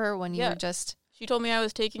advantage of her when you were just... She told me I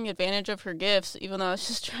was taking advantage of her gifts, even though I was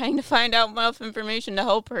just trying to find out enough information to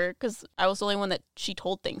help her, because I was the only one that she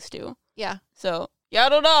told things to. Yeah. So, I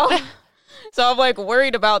don't know. So I'm, like,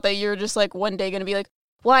 worried about that you're just, like, one day going to be like,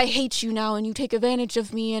 well, I hate you now, and you take advantage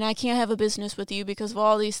of me, and I can't have a business with you because of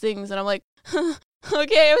all these things. And I'm like,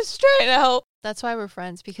 okay, I was trying to help. That's why we're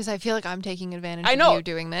friends, because I feel like I'm taking advantage I know. of you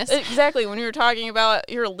doing this. Exactly. When we were talking about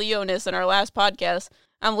your Leo-ness in our last podcast,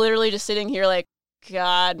 I'm literally just sitting here like,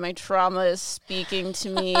 God, my trauma is speaking to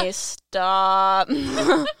me. Stop.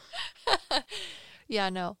 Yeah,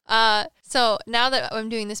 no. So now that I'm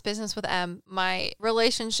doing this business with Em, my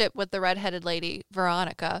relationship with the redheaded lady,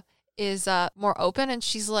 Veronica, is more open. And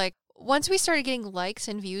she's like, once we started getting likes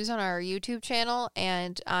and views on our YouTube channel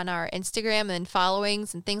and on our Instagram and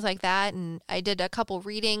followings and things like that, and I did a couple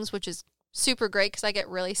readings, which is super great because I get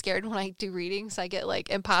really scared when I do readings. I get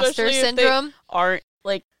like imposter Especially syndrome. If they aren't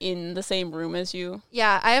like in the same room as you.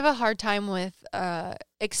 Yeah, I have a hard time with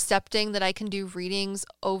accepting that I can do readings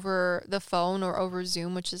over the phone or over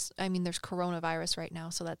Zoom, which is, I mean, there's coronavirus right now,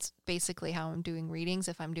 so that's basically how I'm doing readings,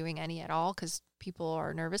 if I'm doing any at all, because people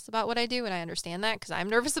are nervous about what I do, and I understand that because I'm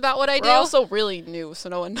nervous about what I do. We're also really new, so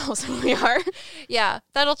no one knows who we are. Yeah,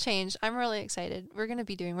 that'll change. I'm really excited. We're going to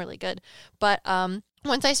be doing really good. But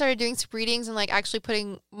once I started doing some readings and like actually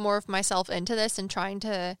putting more of myself into this and trying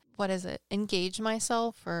to, engage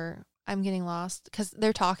myself, or I'm getting lost because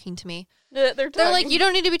they're talking to me. They're like, you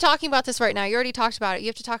don't need to be talking about this right now. You already talked about it. You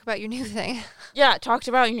have to talk about your new thing. Yeah, talked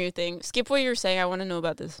about your new thing. Skip what you're saying. I want to know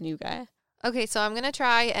about this new guy. Okay, so I'm going to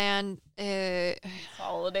try and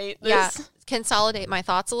consolidate my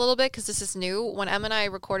thoughts a little bit because this is new. When Em and I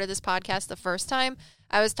recorded this podcast the first time,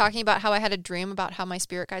 I was talking about how I had a dream about how my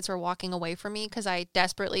spirit guides were walking away from me because I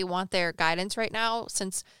desperately want their guidance right now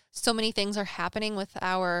since so many things are happening with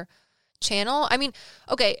our channel. I mean,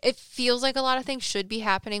 okay, it feels like a lot of things should be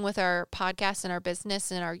happening with our podcast and our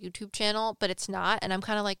business and our YouTube channel, but it's not. And I'm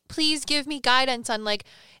kind of like, please give me guidance on like,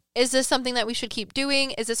 is this something that we should keep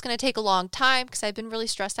doing? Is this going to take a long time? Because I've been really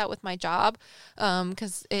stressed out with my job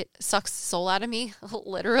because it sucks the soul out of me,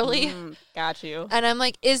 literally. Got you. And I'm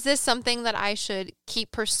like, is this something that I should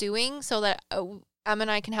keep pursuing so that Em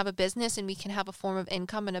and I can have a business and we can have a form of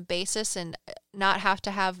income and a basis and not have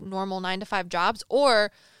to have normal 9-to-5 jobs?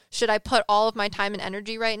 Or should I put all of my time and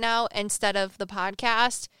energy right now instead of the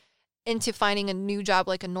podcast into finding a new job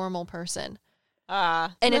like a normal person?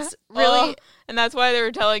 And it's really... and that's why they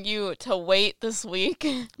were telling you to wait this week.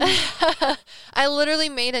 I literally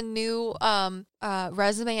made a new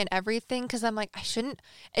resume and everything because I'm like, I shouldn't...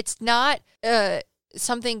 It's not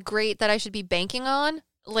something great that I should be banking on.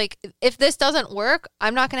 Like, if this doesn't work,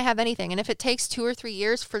 I'm not going to have anything. And if it takes 2 or 3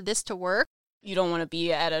 years for this to work... You don't want to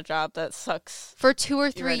be at a job that sucks. For 2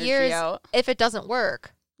 or 3 years, if it doesn't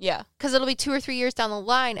work. Yeah. Because it'll be 2 or 3 years down the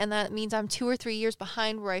line, and that means I'm 2 or 3 years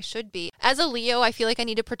behind where I should be. As a Leo, I feel like I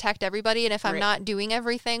need to protect everybody, and if I'm not doing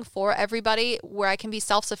everything for everybody where I can be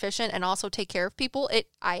self-sufficient and also take care of people,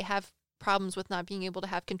 I have problems with not being able to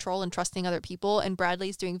have control and trusting other people. And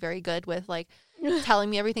Bradley's doing very good with like telling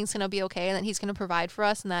me everything's going to be okay and that he's going to provide for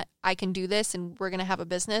us and that I can do this and we're going to have a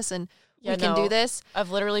business and we can do this.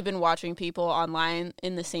 I've literally been watching people online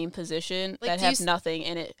in the same position that have nothing,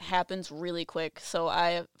 and it happens really quick. So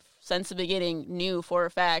I, since the beginning, knew for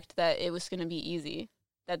a fact that it was going to be easy,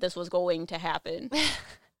 that this was going to happen.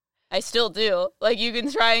 I still do. Like, you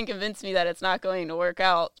can try and convince me that it's not going to work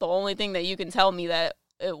out. The only thing that you can tell me that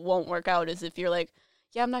it won't work out is if you're like,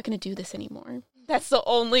 yeah, I'm not going to do this anymore. That's the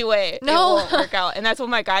only way it won't work out. And that's what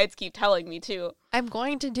my guides keep telling me, too. I'm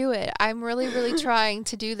going to do it. I'm really, really trying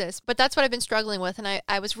to do this. But that's what I've been struggling with. And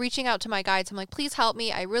I was reaching out to my guides. I'm like, please help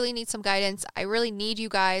me. I really need some guidance. I really need you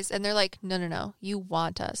guys. And they're like, no. You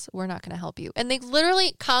want us. We're not going to help you. And they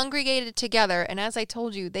literally congregated together. And as I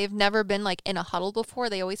told you, they've never been like in a huddle before.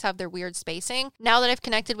 They always have their weird spacing. Now that I've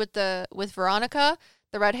connected with Veronica,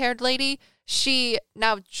 the red-haired lady, she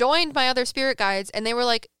now joined my other spirit guides. And they were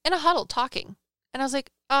like in a huddle talking. And I was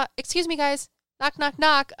like, excuse me, guys. Knock, knock,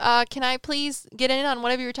 knock. Can I please get in on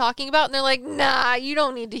whatever you're talking about? And they're like, nah, you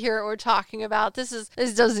don't need to hear what we're talking about. This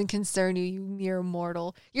doesn't concern you, you mere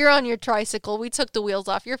mortal. You're on your tricycle. We took the wheels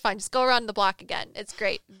off. You're fine. Just go around the block again. It's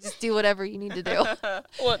great. Just do whatever you need to do.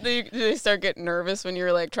 What, do they start getting nervous when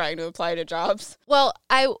you're like trying to apply to jobs? Well,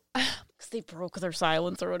 because they broke their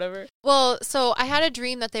silence or whatever. Well, so I had a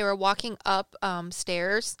dream that they were walking up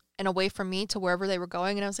stairs and away from me to wherever they were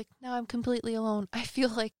going. And I was like, no, I'm completely alone. I feel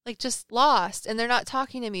like just lost. And they're not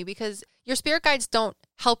talking to me because your spirit guides don't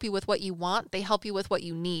help you with what you want. They help you with what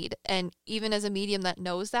you need. And even as a medium that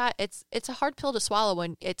knows that, it's a hard pill to swallow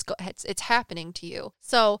when it's happening to you.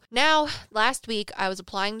 So now, last week, I was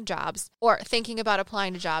applying to jobs or thinking about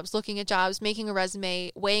applying to jobs, looking at jobs, making a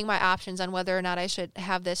resume, weighing my options on whether or not I should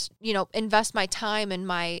have this, invest my time and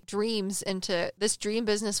my dreams into this dream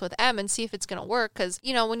business with Em and see if it's going to work. Because,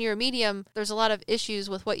 when you're a medium, there's a lot of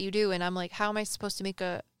issues with what you do. And I'm like, how am I supposed to make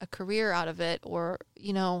a career out of it or,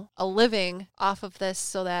 a living off of this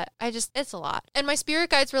so that it's a lot. And my spirit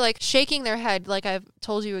guides were like shaking their head. Like I've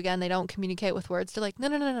told you again, they don't communicate with words. They're like,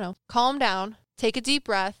 no. Calm down. Take a deep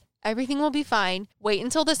breath. Everything will be fine. Wait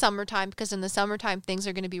until the summertime because in the summertime, things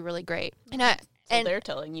are going to be really great. And they're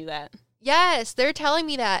telling you that. Yes, they're telling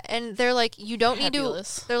me that. And they're like, you don't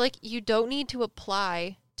Fabulous. you don't need to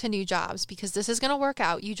apply to new jobs because this is going to work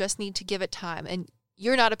out. You just need to give it time. And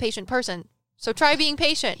you're not a patient person. So try being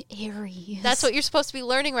patient. Aries. That's what you're supposed to be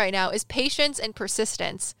learning right now is patience and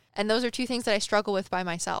persistence. And those are two things that I struggle with by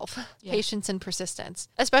myself. Yeah. Patience and persistence.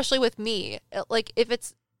 Especially with me. Like if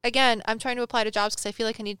it's, again, I'm trying to apply to jobs because I feel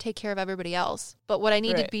like I need to take care of everybody else. But what I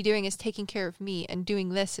need to be doing is taking care of me. And doing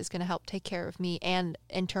this is going to help take care of me and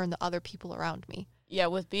in turn the other people around me. Yeah,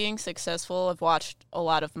 with being successful, I've watched a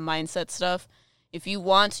lot of mindset stuff. If you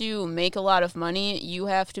want to make a lot of money, you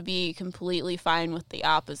have to be completely fine with the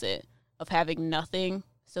opposite of having nothing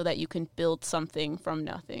so that you can build something from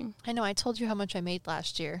nothing. I know. I told you how much I made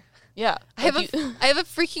last year. Yeah. I have a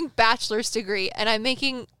freaking bachelor's degree and I'm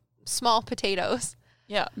making small potatoes.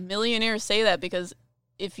 Yeah. Millionaires say that because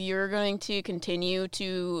if you're going to continue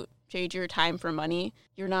to trade your time for money,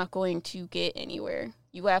 you're not going to get anywhere.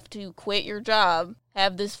 You have to quit your job,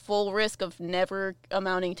 have this full risk of never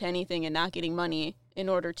amounting to anything and not getting money in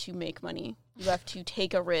order to make money. You have to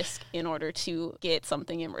take a risk in order to get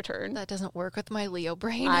something in return. That doesn't work with my Leo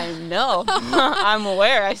brain. I know. I'm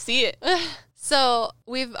aware. I see it. So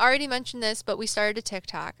we've already mentioned this, but we started a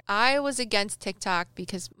TikTok. I was against TikTok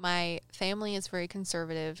because my family is very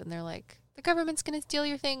conservative and they're like, the government's going to steal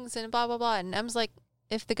your things and blah, blah, blah. And I was like,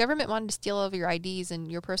 if the government wanted to steal all of your IDs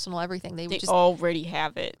and your personal everything, they would just already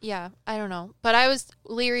have it. Yeah, I don't know. But I was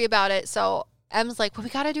leery about it. So Em's like, well, we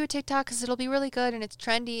got to do a TikTok because it'll be really good and it's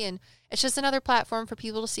trendy and it's just another platform for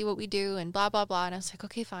people to see what we do and blah, blah, blah. And I was like,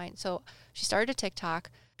 okay, fine. So she started a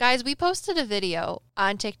TikTok. Guys, we posted a video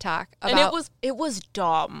on TikTok about... And it was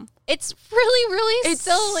dumb. It's really, really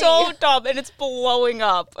silly. It's so dumb, and it's blowing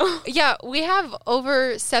up. Yeah, we have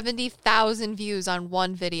over 70,000 views on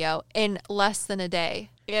one video in less than a day.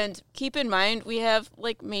 And keep in mind, we have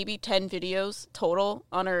like maybe 10 videos total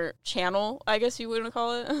on our channel, I guess you would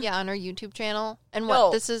call it. Yeah, on our YouTube channel. And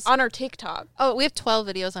this is on our TikTok. Oh, we have 12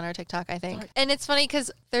 videos on our TikTok, I think. And it's funny because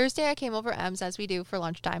Thursday I came over Em's as we do for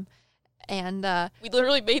lunchtime. And we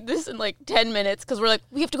literally made this in like 10 minutes because we're like,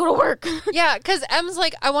 we have to go to work. Yeah, because Em's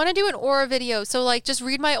like, I want to do an aura video. So like, just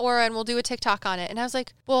read my aura and we'll do a TikTok on it. And I was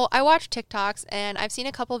like, well, I watch TikToks and I've seen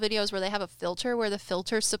a couple videos where they have a filter where the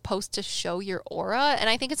filter's supposed to show your aura. And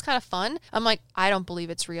I think it's kind of fun. I'm like, I don't believe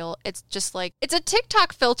it's real. It's just like, it's a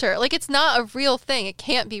TikTok filter. Like, it's not a real thing. It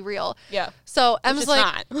can't be real. Yeah. So Em's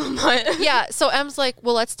like, not. yeah. So Em's like,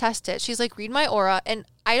 well, let's test it. She's like, read my aura. And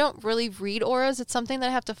I don't really read auras. It's something that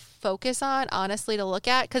I have to focus on, honestly, to look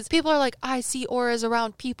at. Because people are like, I see auras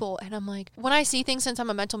around people. And I'm like, when I see things, since I'm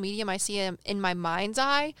a mental medium, I see them in my mind's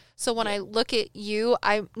eye. So when I look at you,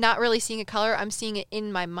 I'm not really seeing a color. I'm seeing it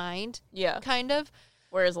in my mind. Yeah. Kind of.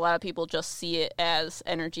 Whereas a lot of people just see it as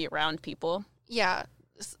energy around people. Yeah.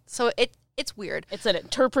 So it's weird. It's an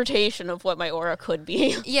interpretation of what my aura could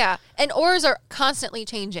be. Yeah. And auras are constantly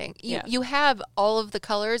changing. Yeah. You have all of the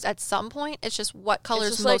colors at some point. It's just what color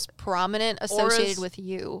is most like prominent associated with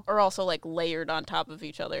you. Or also like layered on top of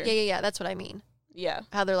each other. Yeah. That's what I mean. Yeah.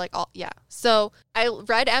 How they're like all, yeah. So I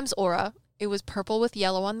read M's aura. It was purple with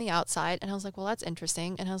yellow on the outside. And I was like, well, that's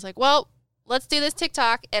interesting. And I was like, well, let's do this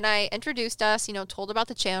TikTok. And I introduced us, told about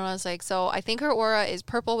the channel. I was like, so I think her aura is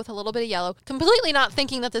purple with a little bit of yellow. Completely not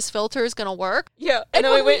thinking that this filter is going to work. Yeah. And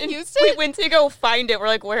then we went to go find it. We're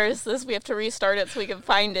like, where is this? We have to restart it so we can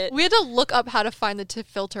find it. We had to look up how to find the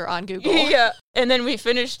filter on Google. Yeah. And then we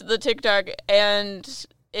finished the TikTok and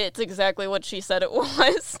it's exactly what she said it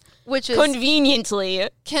was. Which is conveniently.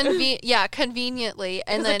 Conveniently.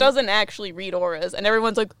 And then it doesn't actually read auras. And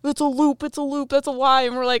everyone's like, it's a loop, that's a lie.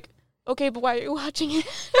 And we're like, okay, but why are you watching it?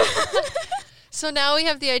 So now we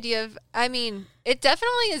have the idea of, it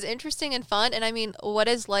definitely is interesting and fun. And what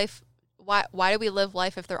is life? Why do we live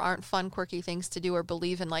life if there aren't fun, quirky things to do or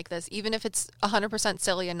believe in like this, even if it's 100%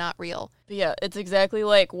 silly and not real? But yeah, it's exactly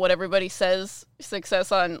like what everybody says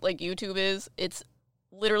success on like YouTube is. It's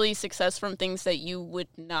literally success from things that you would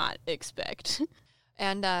not expect.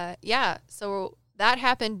 And so that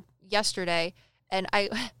happened yesterday. And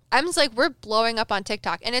I'm just like, we're blowing up on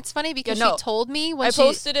TikTok. And it's funny because she told me when I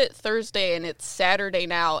posted it Thursday and it's Saturday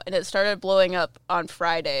now. And it started blowing up on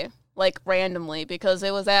Friday, like randomly, because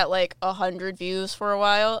it was at like 100 views for a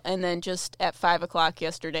while. And then just at 5 o'clock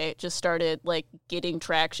yesterday, it just started like getting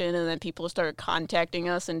traction. And then people started contacting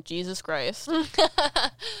us and Jesus Christ.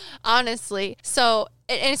 Honestly. So,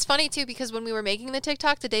 and it's funny too, because when we were making the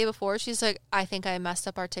TikTok the day before, she's like, I think I messed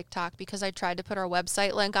up our TikTok because I tried to put our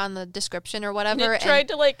website link on the description or whatever. And it tried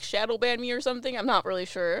to like shadow ban me or something. I'm not really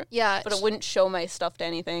sure. Yeah. But it wouldn't show my stuff to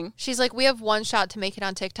anything. She's like, we have one shot to make it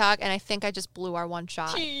on TikTok. And I think I just blew our one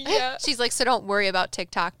shot. Yeah. She's like, so don't worry about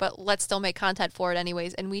TikTok, but let's still make content for it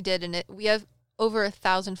anyways. And we did. And we have over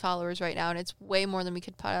 1,000 followers right now. And it's way more than we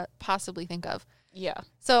could possibly think of. Yeah.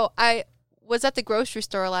 So I was at the grocery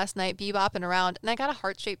store last night, bebopping around, and I got a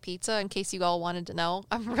heart-shaped pizza in case you all wanted to know.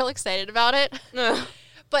 I'm real excited about it.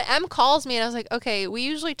 But Em calls me, and I was like, okay, we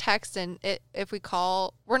usually text, and if we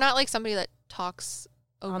call, we're not like somebody that talks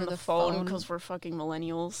over on the phone because we're fucking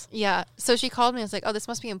millennials. Yeah. So she called me. I was like, oh, this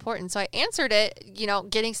must be important. So I answered it,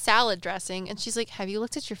 getting salad dressing. And she's like, have you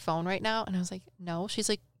looked at your phone right now? And I was like, no. She's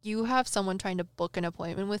like, you have someone trying to book an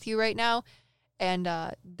appointment with you right now. And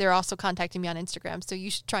they're also contacting me on Instagram. So you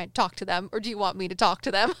should try and talk to them. Or do you want me to talk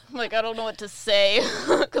to them? I'm like, I don't know what to say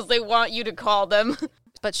because they want you to call them.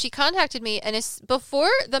 But she contacted me. And before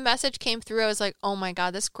the message came through, I was like, oh, my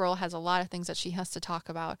God, this girl has a lot of things that she has to talk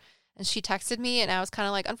about. And she texted me. And I was kind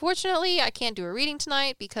of like, unfortunately, I can't do a reading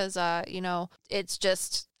tonight because, it's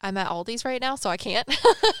just I'm at Aldi's right now. So I can't.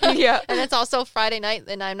 Yeah. And it's also Friday night.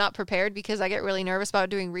 And I'm not prepared because I get really nervous about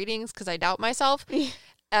doing readings because I doubt myself.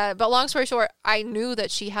 But long story short, I knew that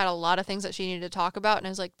she had a lot of things that she needed to talk about. And I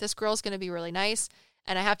was like, this girl's going to be really nice.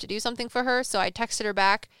 And I have to do something for her. So I texted her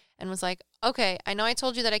back and was like, okay, I know I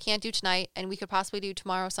told you that I can't do tonight. And we could possibly do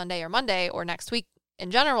tomorrow, Sunday, or Monday, or next week in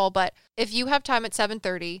general. But if you have time at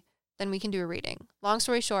 7:30, then we can do a reading. Long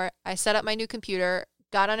story short, I set up my new computer,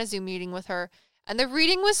 got on a Zoom meeting with her. And the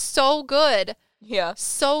reading was so good. Yeah.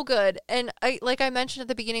 So good. And like I mentioned at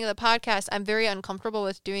the beginning of the podcast, I'm very uncomfortable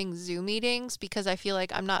with doing Zoom meetings because I feel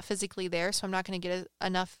like I'm not physically there, so I'm not going to get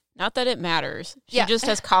enough. Not that it matters. She just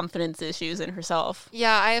has confidence issues in herself.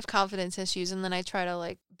 Yeah, I have confidence issues, and then I try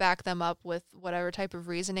to back them up with whatever type of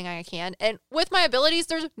reasoning I can. And with my abilities,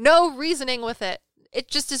 there's no reasoning with it. It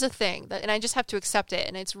just is a thing, and I just have to accept it,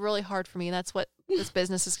 and it's really hard for me. And that's what this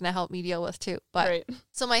business is going to help me deal with too. But right.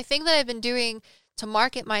 So my thing that I've been doing to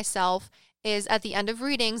market myself is at the end of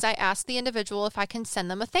readings, I ask the individual if I can send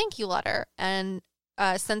them a thank you letter and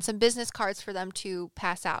send some business cards for them to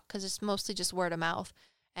pass out because it's mostly just word of mouth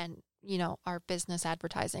and, our business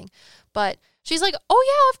advertising. But she's like, oh,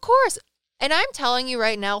 yeah, of course. And I'm telling you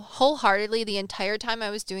right now, wholeheartedly, the entire time I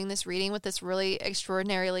was doing this reading with this really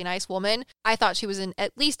extraordinarily nice woman, I thought she was in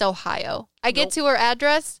at least Ohio. I get to her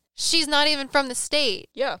address, she's not even from the state.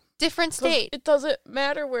 Yeah. Different state. It doesn't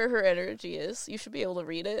matter where her energy is. You should be able to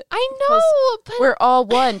read it. I know, but we're all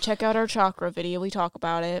one. Check out our chakra video. We talk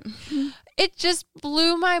about it. It just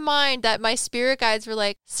blew my mind that my spirit guides were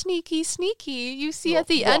like, sneaky, sneaky. You see at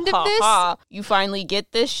the end of this? You finally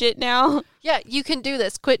get this shit now? Yeah, you can do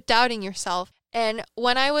this. Quit doubting yourself. And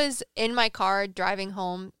when I was in my car driving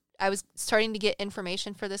home, I was starting to get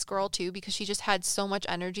information for this girl too, because she just had so much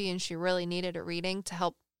energy and she really needed a reading to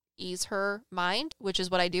help ease her mind, which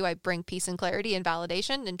is what I do. I bring peace and clarity and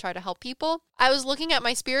validation and try to help people. I was looking at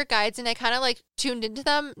my spirit guides and I kind of like tuned into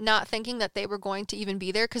them, not thinking that they were going to even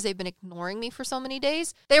be there because they've been ignoring me for so many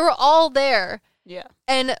days. They were all there. Yeah.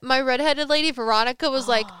 And my redheaded lady, Veronica, was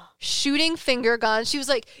like shooting finger guns. She was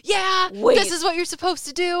like, yeah, Wait. This is what you're supposed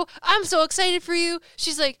to do. I'm so excited for you.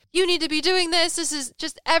 She's like, you need to be doing this. This is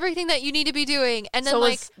just everything that you need to be doing. And then so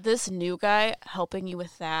like, is this new guy helping you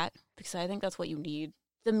with that? Because I think that's what you need.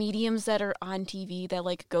 The mediums that are on TV that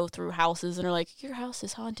like go through houses and are like, your house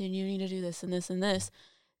is haunted, you need to do this and this and this.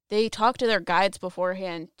 They talk to their guides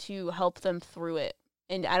beforehand to help them through it.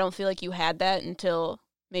 And I don't feel like you had that until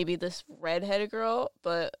maybe this redheaded girl,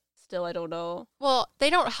 but still I don't know. well,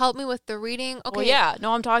 they don't help me with the reading. Okay. Well, yeah.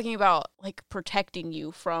 No, I'm talking about like protecting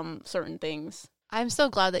you from certain things. I'm so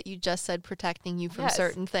glad that you just said protecting you from Yes.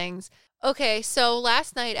 certain things. Okay, so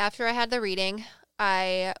last night after I had the reading,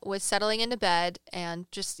 I was settling into bed and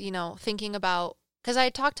just, thinking about, because I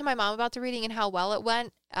had talked to my mom about the reading and how well it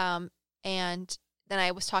went. And then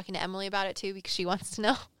I was talking to Emily about it too, because she wants to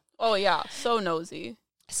know. Oh, yeah. So nosy.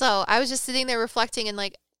 So I was just sitting there reflecting and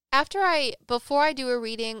like, before I do a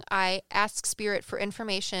reading, I ask spirit for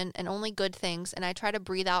information and only good things. And I try to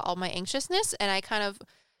breathe out all my anxiousness. And I kind of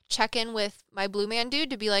check in with my blue man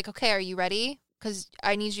dude to be like, okay, are you ready? Because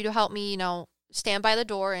I need you to help me, stand by the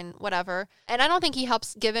door and whatever. And I don't think he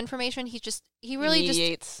helps give information. He's just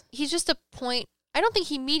a point. I don't think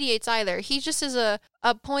he mediates either. He just is a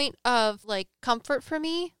point of like comfort for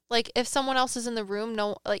me. Like if someone else is in the room,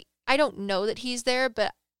 I don't know that he's there,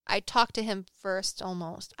 but I talk to him first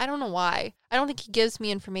almost. I don't know why. I don't think he gives me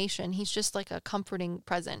information. He's just like a comforting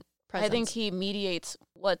presence. I think he mediates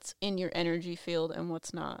what's in your energy field and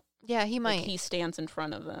what's not. Yeah, he might. Like he stands in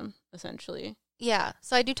front of them, essentially. Yeah,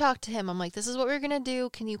 so I do talk to him. I'm like, this is what we're going to do.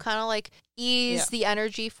 Can you kind of like ease the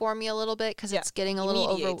energy for me a little bit? Because it's getting a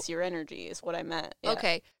little mediates your energy is what I meant. Yeah.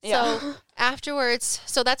 Okay, Yeah. so afterwards,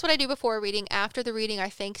 so that's what I do before a reading. After the reading, I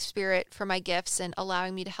thank Spirit for my gifts and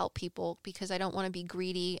allowing me to help people, because I don't want to be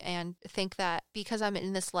greedy and think that because I'm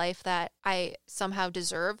in this life that I somehow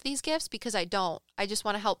deserve these gifts, because I don't. I just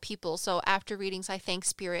want to help people. So after readings, I thank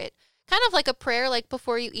Spirit. Kind of like a prayer, like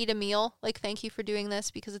before you eat a meal, like thank you for doing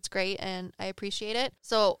this because it's great and I appreciate it.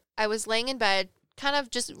 So I was laying in bed, kind of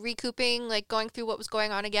just recouping, like going through what was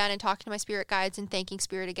going on again and talking to my spirit guides and thanking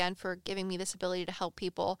Spirit again for giving me this ability to help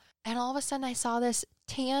people. And all of a sudden I saw this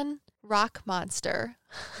tan rock monster.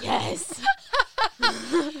 Yes.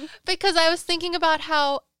 Because I was thinking about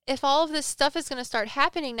how if all of this stuff is going to start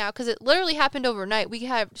happening now, because it literally happened overnight. We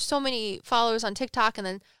have so many followers on TikTok, and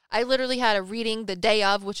then I literally had a reading the day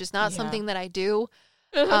of, which is not something that I do.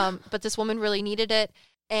 But this woman really needed it,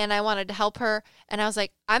 and I wanted to help her. And I was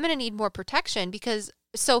like, I'm going to need more protection, because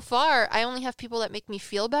so far I only have people that make me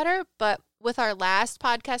feel better. But with our last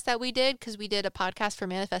podcast that we did, because we did a podcast for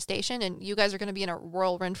manifestation, and you guys are going to be in a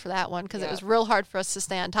whirlwind for that one, because it was real hard for us to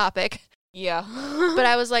stay on topic. Yeah. But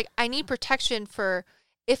I was like, I need protection for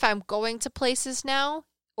if I'm going to places now,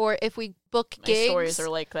 or if we book gigs. My stories are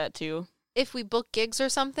like that too. If we book gigs or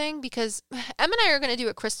something, because Em and I are going to do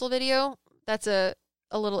a crystal video. That's a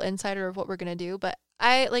little insider of what we're going to do. But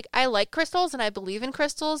I like crystals and I believe in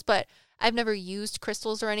crystals, but I've never used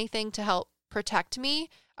crystals or anything to help protect me.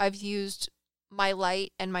 I've used my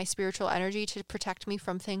light and my spiritual energy to protect me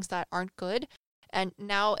from things that aren't good. And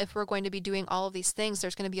now if we're going to be doing all of these things,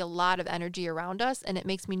 there's going to be a lot of energy around us. And it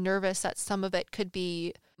makes me nervous that some of it could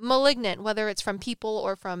be malignant, whether it's from people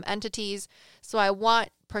or from entities. So I want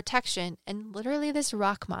protection. And literally this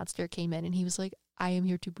rock monster came in and he was like, I am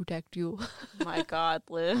here to protect you. My God,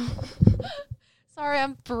 Liv. Sorry,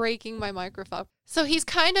 I'm breaking my microphone. So he's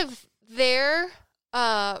kind of there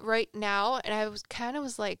right now. And I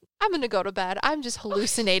was like, I'm going to go to bed. I'm just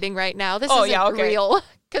hallucinating right now. This isn't real.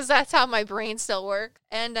 Because that's how my brain still works.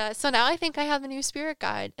 And so now I think I have a new spirit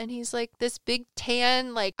guide. And he's like this big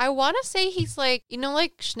tan, like, I want to say he's like,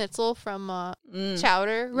 like Schnitzel from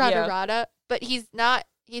Chowder, Rada Rada. But he's not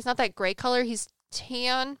that gray color. He's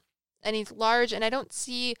tan and he's large. And I don't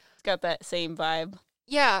see. It's got that same vibe.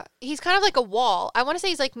 Yeah, he's kind of like a wall. I want to say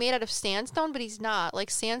he's like made out of sandstone, but he's not. Like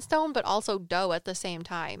sandstone, but also dough at the same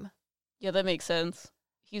time. Yeah, that makes sense.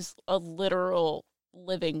 He's a literal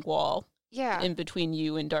living wall Yeah. in between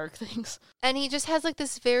you and dark things. And he just has like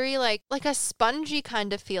this very like a spongy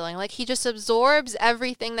kind of feeling. Like he just absorbs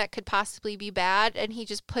everything that could possibly be bad and he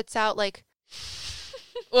just puts out like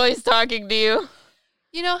Well, he's talking to you.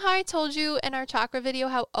 You know how I told you in our chakra video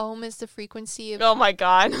how Om is the frequency of Oh my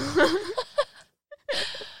god.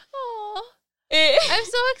 Aw. I'm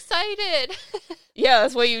so excited. Yeah,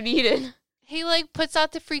 that's what you needed. He like puts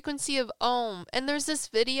out the frequency of Om, and there's this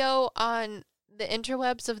video on the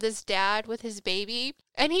interwebs of this dad with his baby,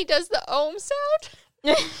 and he does the Om sound.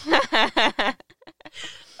 I'm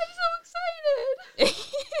so excited.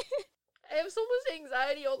 I have so much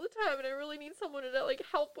anxiety all the time, and I really need someone to like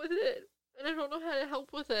help with it, and I don't know how to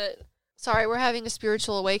help with it. Sorry, we're having a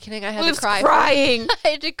spiritual awakening. I had to cry. Crying. I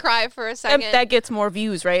had to cry for a second. That gets more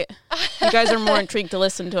views, right? You guys are more intrigued to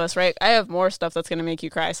listen to us, right? I have more stuff that's going to make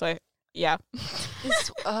you cry, so yeah.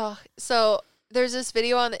 So there's this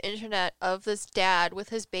video on the internet of this dad with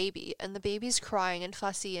his baby, and the baby's crying and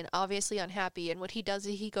fussy and obviously unhappy, and what he does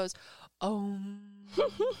is he goes, and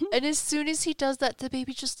as soon as he does that, the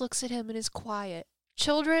baby just looks at him and is quiet.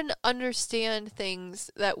 Children understand things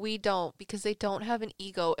that we don't because they don't have an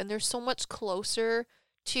ego, and they're so much closer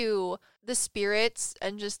to the spirits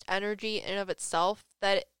and just energy in and of itself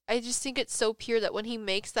that I just think it's so pure that when he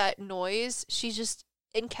makes that noise, she's just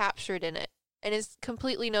encaptured in it and is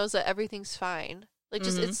completely knows that everything's fine. Like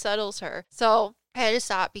just it settles her. So I had to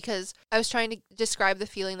stop because I was trying to describe the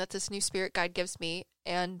feeling that this new spirit guide gives me,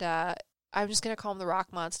 and I'm just going to call him the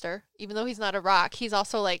rock monster. Even though he's not a rock, he's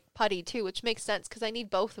also like putty too, which makes sense because I need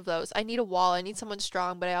both of those. I need a wall. I need someone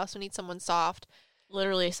strong, but I also need someone soft.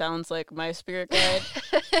 Literally sounds like my spirit guide,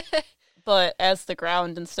 but as the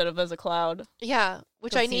ground instead of as a cloud. Yeah,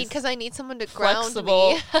 which I need because I need someone to ground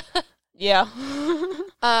flexible. me. Yeah.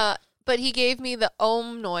 But he gave me the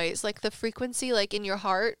Om noise, like the frequency like in your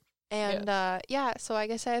heart. And so I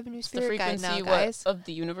guess I have a new spirit guide now, guys. Of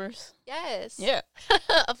the universe? Yes. Yeah.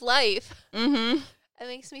 Of life. Mm-hmm. It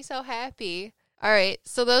makes me so happy. All right,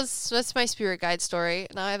 so that's my spirit guide story.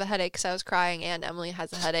 Now I have a headache because I was crying, and Emily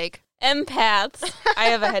has a headache. Empaths. I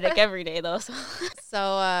have a headache every day, though.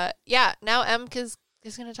 So, now Em is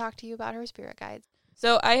going to talk to you about her spirit guides.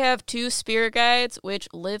 So I have 2 spirit guides, which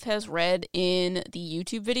Liv has read in the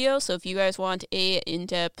YouTube video. So if you guys want a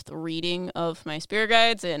in-depth reading of my spirit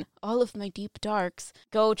guides and all of my deep darks,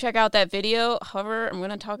 go check out that video. However, I'm going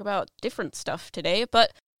to talk about different stuff today.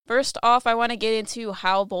 But first off, I want to get into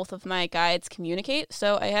how both of my guides communicate.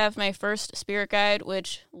 So I have my first spirit guide,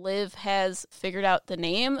 which Liv has figured out the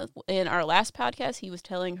name. In our last podcast, he was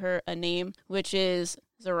telling her a name, which is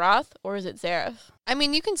Zarath, or is it Zarath? I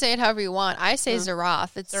mean, you can say it however you want. I say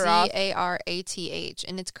Zarath. It's Zarath. Zarath.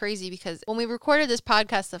 And it's crazy because when we recorded this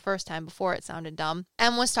podcast the first time, before it sounded dumb,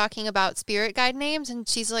 Em was talking about spirit guide names, and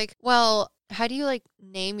she's like, well, how do you, like,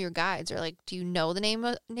 name your guides? Or, like, do you know the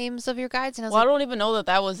names of your guides? And I was I don't even know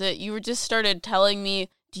that was it. You were just started telling me,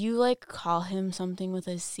 do you, like, call him something with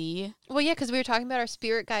a C? Well, yeah, because we were talking about our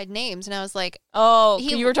spirit guide names, and I was like... Oh,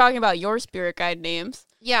 you were talking about your spirit guide names.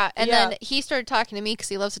 Yeah, and then he started talking to me because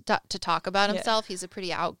he loves to talk about himself. He's a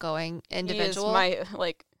pretty outgoing individual. He is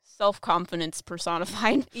my, self-confidence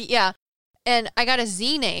personified. Yeah, and I got a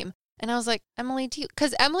Z name, and I was like, Emily, do you...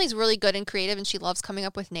 Because Emily's really good and creative, and she loves coming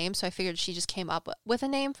up with names, so I figured she just came up with a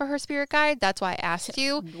name for her spirit guide. That's why I asked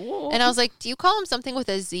you. Whoa. And I was like, do you call him something with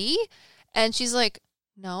a Z? And she's like...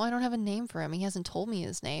 No, I don't have a name for him. He hasn't told me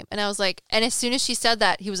his name. And I was like, and as soon as she said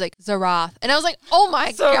that, he was like, Zarath. And I was like, oh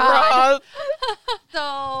my God.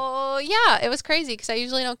 So, yeah, it was crazy because I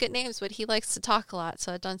usually don't get names, but he likes to talk a lot.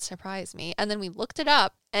 So it doesn't surprise me. And then we looked it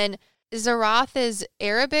up, and Zarath is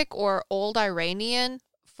Arabic or Old Iranian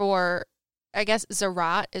for, I guess,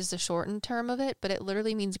 Zarat is the shortened term of it, but it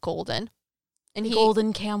literally means golden. And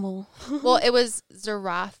golden camel. Well, it was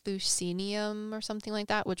Zarathusinium or something like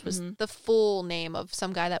that, which was the full name of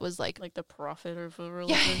some guy that was like the prophet of a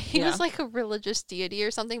religion. Yeah, he was like a religious deity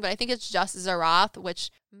or something, but I think it's just Zarath,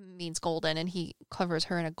 which means golden, and he covers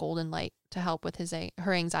her in a golden light to help with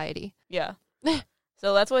her anxiety. Yeah.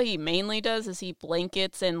 So that's what he mainly does, is he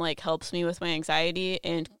blankets and helps me with my anxiety,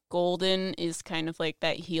 and golden is kind of like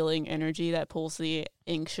that healing energy that pulls the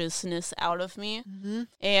anxiousness out of me. Mm-hmm.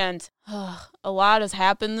 And a lot has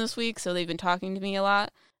happened this week, so they've been talking to me a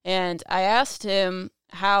lot. And I asked him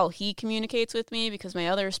how he communicates with me, because my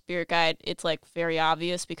other spirit guide, it's very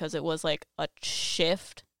obvious because it was a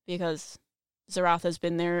shift, because Zarath has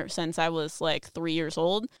been there since I was 3 years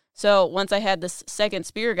old. So once I had this second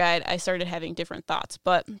spirit guide, I started having different thoughts.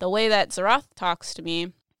 But the way that Zarath talks to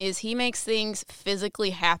me is he makes things physically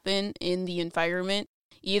happen in the environment,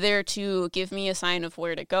 either to give me a sign of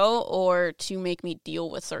where to go or to make me deal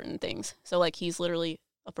with certain things. So, like, he's literally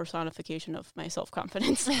a personification of my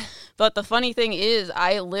self-confidence. But the funny thing is,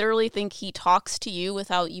 I literally think he talks to you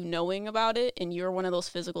without you knowing about it, and you're one of those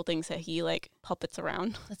physical things that he, like, puppets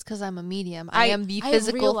around. That's because I'm a medium. I am the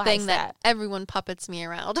physical thing that everyone puppets me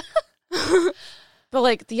around. But,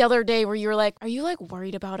 like, the other day where you were like, are you, like,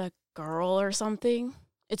 worried about a girl or something?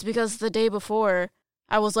 It's because the day before,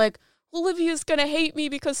 I was like, Olivia's gonna hate me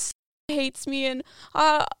because hates me, and,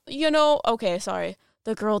 okay, sorry.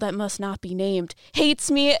 The girl that must not be named hates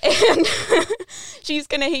me, and she's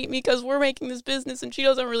going to hate me because we're making this business, and she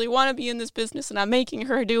doesn't really want to be in this business, and I'm making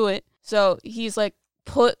her do it. So he's like,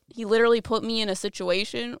 he literally put me in a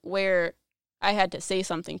situation where I had to say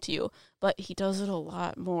something to you. But he does it a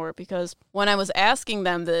lot more, because when I was asking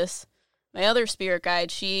them this, my other spirit guide,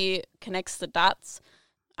 she connects the dots.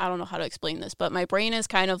 I don't know how to explain this, but my brain is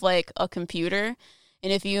kind of like a computer.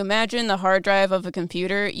 And if you imagine the hard drive of a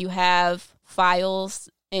computer, you have files,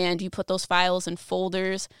 and you put those files in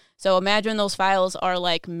folders. So imagine those files are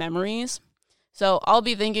like memories. So I'll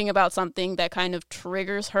be thinking about something that kind of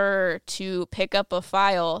triggers her to pick up a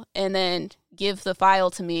file and then give the file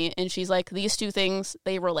to me. And she's like, these two things,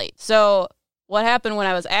 they relate. So what happened when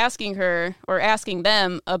I was asking her, or asking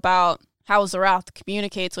them, about how Zarath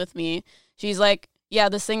communicates with me, she's like, yeah,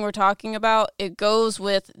 this thing we're talking about, it goes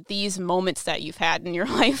with these moments that you've had in your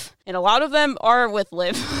life. And a lot of them are with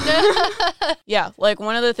Liv. Yeah, like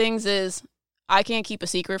one of the things is I can't keep a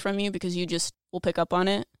secret from you because you just will pick up on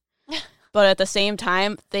it. But at the same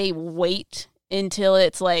time, they wait until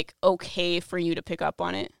it's like okay for you to pick up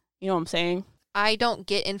on it. You know what I'm saying? I don't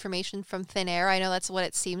get information from thin air. I know that's what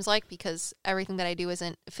it seems like because everything that I do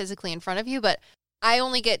isn't physically in front of you, but I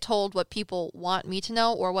only get told what people want me to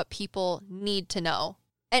know or what people need to know.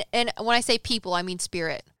 And when I say people, I mean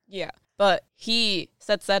spirit. Yeah. But he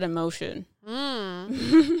sets that in motion.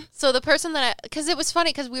 So the person because it was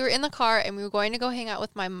funny because we were in the car and we were going to go hang out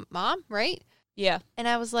with my mom, right? Yeah. And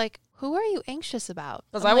I was like, who are you anxious about?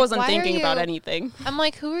 Because I wasn't thinking about anything. I'm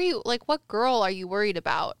like, who are you? Like, what girl are you worried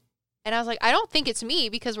about? And I was like, I don't think it's me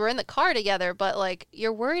because we're in the car together, but like,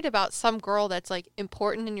 you're worried about some girl that's like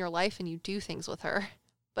important in your life and you do things with her.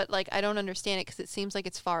 But like, I don't understand it because it seems like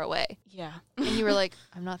it's far away. Yeah. And you were like,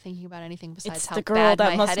 I'm not thinking about anything besides it's how the girl bad that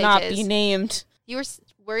my must headache not is. be named. You were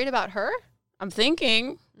worried about her? I'm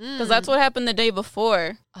thinking. Because that's what happened the day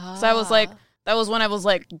before. So I was like, that was when I was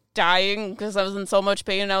like dying because I was in so much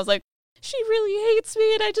pain. And I was like, she really hates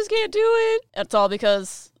me and I just can't do it. It's all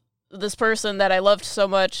because this person that I loved so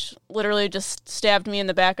much literally just stabbed me in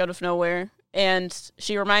the back out of nowhere. And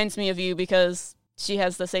she reminds me of you because she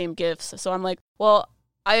has the same gifts. So I'm like, well,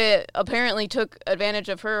 I apparently took advantage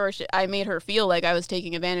of her, or I made her feel like I was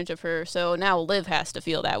taking advantage of her. So now Liv has to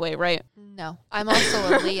feel that way, right? No. I'm also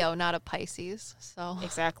a Leo, not a Pisces. So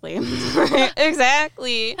Exactly.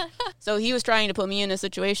 Exactly. So he was trying to put me in a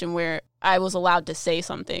situation where I was allowed to say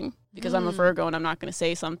something because I'm a Virgo and I'm not going to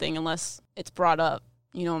say something unless it's brought up.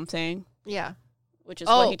 You know what I'm saying? Yeah. Which is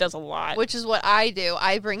what he does a lot. Which is what I do.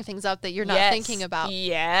 I bring things up that you're not thinking about.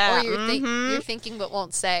 Yeah. Or you're thinking but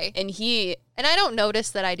won't say. And I don't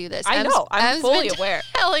notice that I do this. I know. I'm fully aware.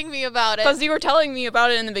 Telling me about it. Because you were telling me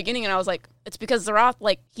about it in the beginning, and I was like, it's because Zarath,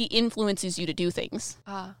 like, he influences you to do things.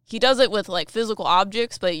 He does it with, like, physical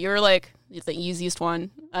objects, but you're, like, the easiest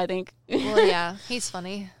one, I think. Well, yeah. He's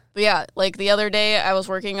funny. But yeah, like, the other day, I was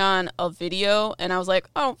working on a video, and I was like,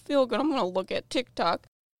 I don't feel good. I'm going to look at TikTok.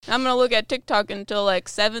 I'm going to look at TikTok until, like,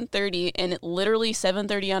 7:30, and literally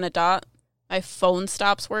 7:30 on a dot, my phone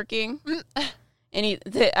stops working. And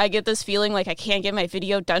I get this feeling like I can't get my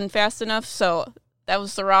video done fast enough. So that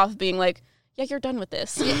was Zarath being like, yeah, you're done with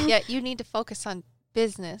this. Yeah, you need to focus on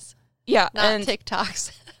business. Yeah. Not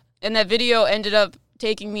TikToks. And that video ended up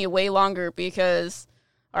taking me way longer because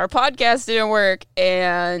our podcast didn't work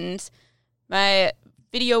and my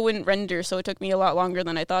video wouldn't render. So it took me a lot longer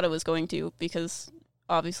than I thought it was going to because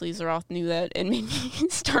obviously Zarath knew that and made me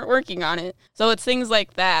start working on it. So it's things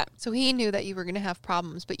like that. So he knew that you were going to have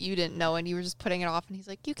problems, but you didn't know, and you were just putting it off. And he's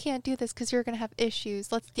like, you can't do this because you're going to have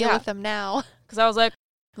issues. Let's deal with them now. Because I was like,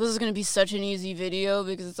 this is going to be such an easy video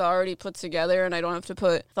because it's already put together and I don't have to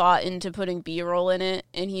put thought into putting B-roll in it.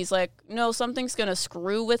 And he's like, no, something's going to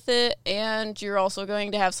screw with it. And you're also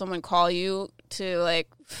going to have someone call you to, like,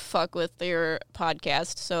 fuck with your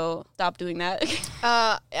podcast. So stop doing that.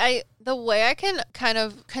 The way I can kind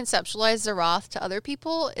of conceptualize Zarath to other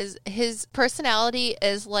people is his personality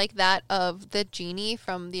is like that of the genie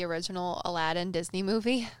from the original Aladdin Disney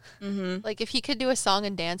movie. Mm-hmm. Like, if he could do a song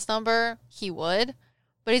and dance number, he would.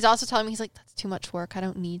 But he's also telling me, he's like, that's too much work. I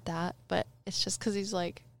don't need that. But it's just because he's,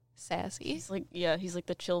 like, sassy. He's like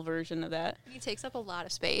the chill version of that. He takes up a lot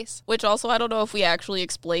of space. Which also, I don't know if we actually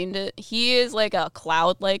explained it. He is like a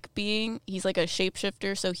cloud-like being. He's like a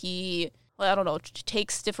shapeshifter, so he, I don't know,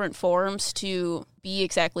 takes different forms to be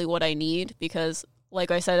exactly what I need, because like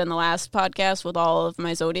I said in the last podcast with all of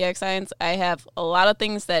my zodiac signs, I have a lot of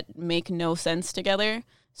things that make no sense together.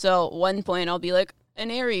 So one point I'll be like an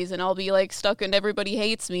Aries and I'll be like stuck and everybody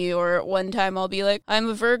hates me, or one time I'll be like I'm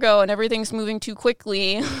a Virgo and everything's moving too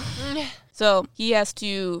quickly. So he has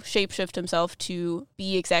to shapeshift himself to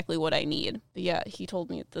be exactly what I need. But yeah, he told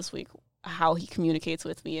me this week how he communicates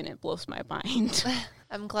with me, and it blows my mind.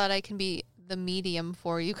 I'm glad I can be the medium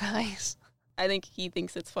for you guys. I think he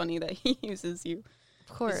thinks it's funny that he uses you.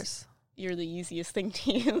 Of course. You're the easiest thing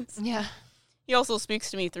to use. Yeah. He also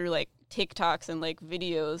speaks to me through like TikToks and like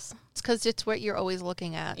videos. It's because it's what you're always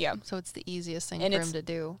looking at. Yeah. So it's the easiest thing And for it's him to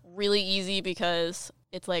do. really easy because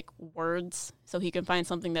it's like words, so he can find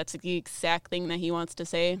something that's the exact thing that he wants to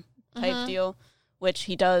say type deal, which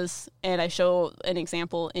he does. And I show an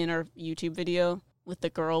example in our YouTube video with the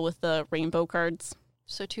girl with the rainbow cards.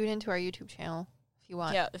 So tune into our YouTube channel if you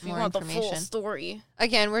want If you more want information. the full story.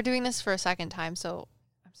 Again, we're doing this for a second time, so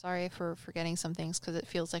I'm sorry for forgetting some things because it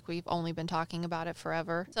feels like we've only been talking about it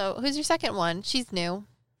forever. So who's your second one? She's new.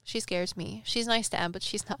 She scares me. She's nice to Em, but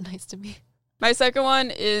she's not nice to me. My second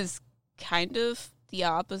one is kind of the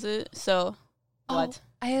opposite. So, what?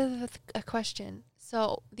 I have a question.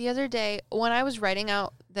 So the other day when I was writing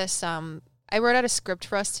out this, I wrote out a script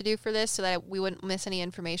for us to do for this so that we wouldn't miss any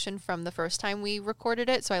information from the first time we recorded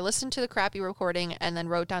it. So I listened to the crappy recording and then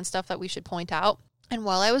wrote down stuff that we should point out. And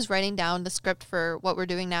while I was writing down the script for what we're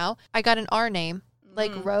doing now, I got an R name,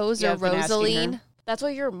 like Rose or I've been asking Rosaline. her. That's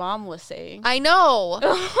what your mom was saying. I know.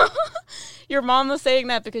 Your mom was saying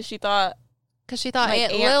that because she thought, Because she thought My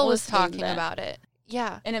Aunt aunt Lil was was saying talking that. about it.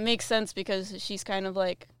 Yeah. and it makes sense because she's kind of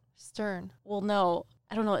like, Stern. well, no,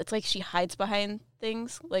 I don't know. It's like she hides behind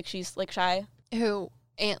things. Like she's like shy. Who?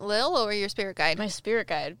 Aunt Lil or your spirit guide? My spirit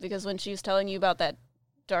guide, because when she was telling you about that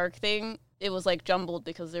dark thing, it was like jumbled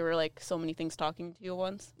because there were like so many things talking to you at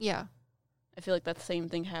once. Yeah. I feel like that same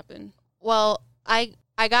thing happened. Well, I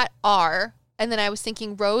got R, and then I was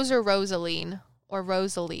thinking Rose or Rosaline or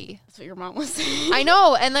Rosalie. That's what your mom was saying. I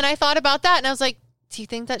know, and then I thought about that, and I was like, do you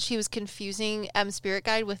think that she was confusing M's spirit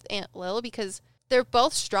guide with Aunt Lil? Because they're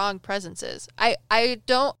both strong presences. I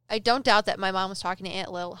don't doubt that my mom was talking to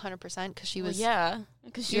Aunt Lil 100% because she was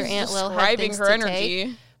because your she's Aunt Lil had describing things her to energy.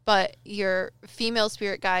 take. But your female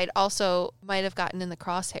spirit guide also might have gotten in the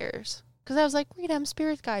crosshairs. Because I was like, read M's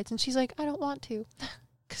spirit guides. And she's like, I don't want to.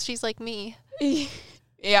 Because she's like me.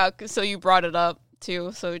 Yeah, so you brought it up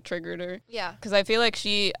too, so it triggered her. Yeah. Because I feel like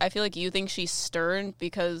you think she's stern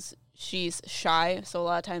because she's shy, so a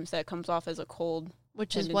lot of times that comes off as a cold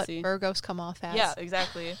Which tendency. is what Virgos come off as. Yeah,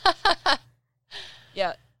 exactly.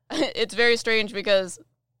 Yeah, it's very strange because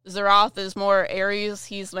Zeroth is more Aries,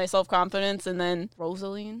 he's my self-confidence, and then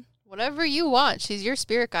Rosaline. Whatever you want. She's your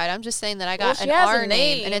spirit guide. I'm just saying that I got she an has a R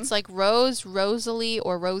name. And name. it's like Rose, Rosalie,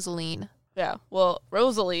 or Rosaline. Yeah, well,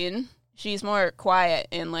 Rosaline, she's more quiet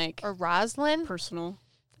and like Or Roslyn. personal.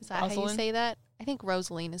 Is that how you Rosalind? say that? I think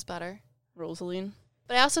Rosaline is better. Rosaline.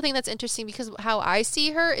 But I also think that's interesting because how I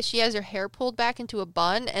see her is she has her hair pulled back into a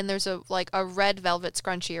bun and there's a red velvet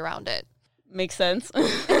scrunchie around it. Makes sense.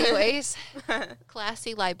 Anyways,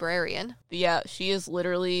 classy librarian. But yeah, she is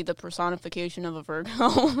literally the personification of a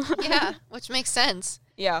Virgo. Yeah, which makes sense.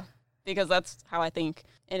 Yeah, because that's how I think.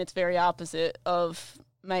 And it's very opposite of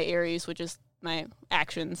my Aries, which is my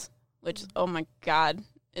actions, which, oh my God,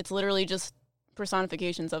 it's literally just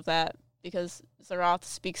personifications of that because Zeroth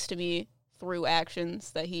speaks to me through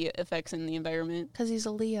actions that he affects in the environment. Because he's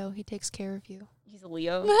a Leo. He takes care of you. He's a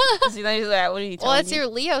Leo? Is he that? What are you telling Well, it's me? your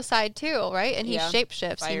Leo side too, right? And he Yeah.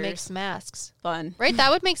 shapeshifts. He Fires. makes masks. Fun. Right?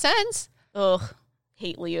 That would make sense. Ugh,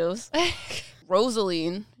 hate Leos.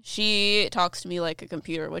 Rosaline, she talks to me like a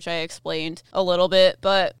computer, which I explained a little bit,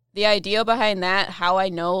 but the idea behind that, how I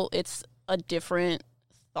know it's a different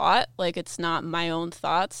thought, like it's not my own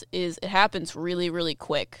thoughts, is it happens really, really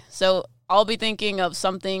quick. So I'll be thinking of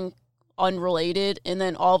something unrelated, and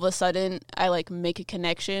then all of a sudden I like make a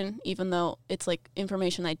connection, even though it's like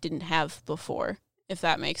information I didn't have before, if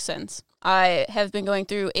that makes sense. I have been going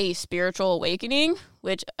through a spiritual awakening,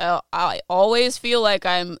 which I always feel like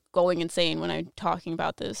I'm going insane when I'm talking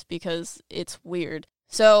about this because it's weird.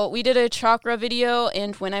 So we did a chakra video,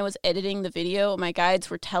 and when I was editing the video, my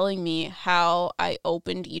guides were telling me how I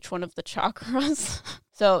opened each one of the chakras.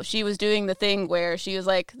 So she was doing the thing where she was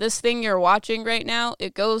like, this thing you're watching right now,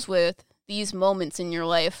 it goes with these moments in your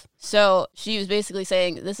life. So she was basically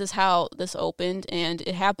saying, this is how this opened, and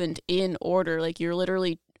it happened in order. Like, you're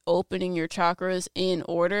literally opening your chakras in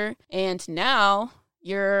order. And now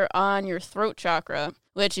you're on your throat chakra,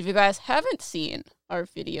 which if you guys haven't seen our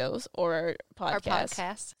videos or our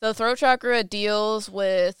podcast, the throat chakra deals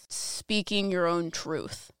with speaking your own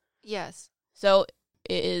truth. Yes. So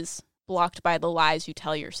it is blocked by the lies you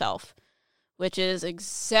tell yourself, which is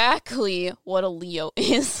exactly what a Leo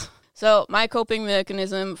is. So my coping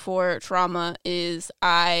mechanism for trauma is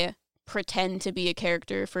I pretend to be a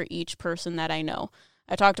character for each person that I know.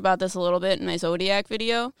 I talked about this a little bit in my Zodiac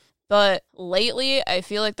video, but lately I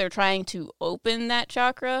feel like they're trying to open that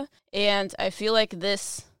chakra, and I feel like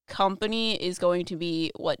this company is going to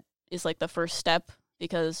be what is like the first step,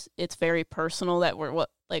 because it's very personal that we're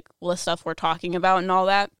the stuff we're talking about and all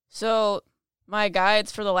that. So my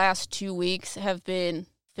guides for the last 2 weeks have been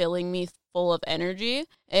filling me full of energy,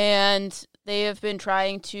 and they have been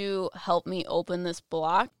trying to help me open this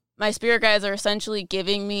block. My spirit guides are essentially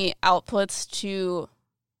giving me outputs to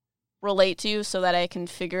relate to so that I can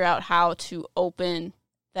figure out how to open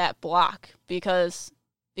that block, because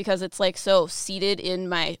it's like so seated in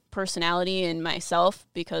my personality and myself,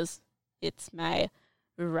 because it's my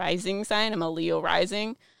rising sign. I'm a Leo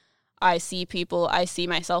rising. I see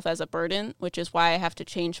myself as a burden, which is why I have to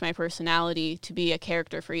change my personality to be a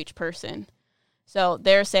character for each person. So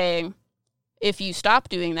they're saying, if you stop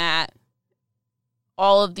doing that,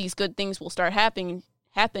 all of these good things will start happening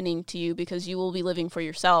to you, because you will be living for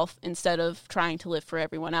yourself instead of trying to live for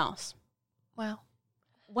everyone else. Wow.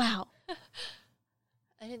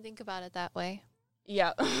 I didn't think about it that way.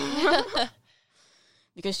 Yeah.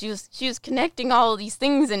 Because she was connecting all of these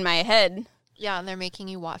things in my head. Yeah, and they're making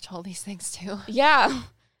you watch all these things too. Yeah,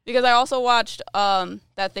 because I also watched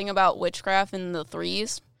that thing about witchcraft in the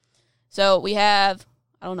threes. So we have,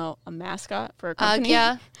 I don't know, a mascot for a company.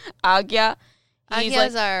 Agya. Agya.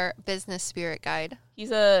 Agya's our business spirit guide.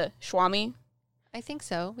 He's a Swami. I think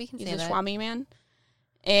so. We can say that. He's a Swami man.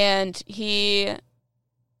 And he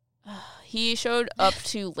showed up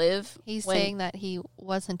to live. He's saying that he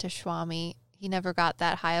wasn't a Swami. He never got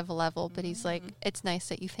that high of a level, but he's like, it's nice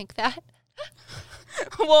that you think that.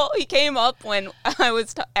 Well, he came up when I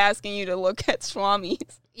was asking you to look at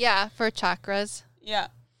Swamis. Yeah, for chakras. Yeah.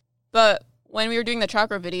 But when we were doing the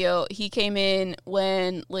chakra video, he came in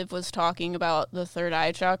when Liv was talking about the third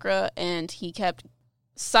eye chakra, and he kept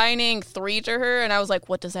signing 3 to her, and I was like,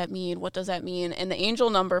 what does that mean? What does that mean? And the angel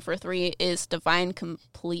number for 3 is divine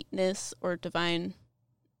completeness, or divine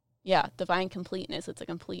completeness. It's a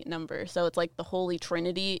complete number. So it's like the Holy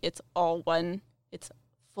Trinity. It's all one. It's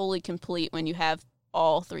fully complete when you have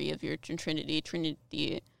all 3 of your Trinidad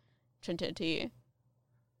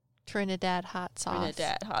hot sauce.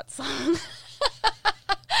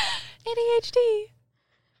 ADHD.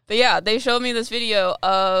 But yeah, they showed me this video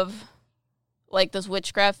of like this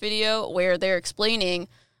witchcraft video where they're explaining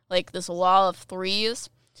like this law of 3s.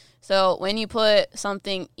 So when you put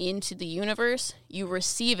something into the universe, you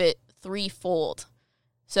receive it 3-fold.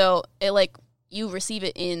 So it like you receive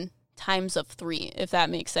it in times of 3, if that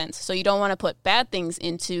makes sense. So you don't want to put bad things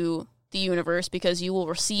into the universe, because you will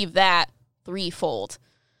receive that 3-fold.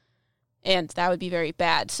 And that would be very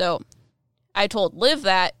bad. So I told Liv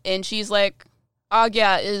that, and she's like,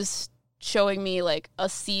 Agya is showing me like a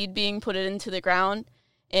seed being put into the ground,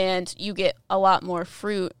 and you get a lot more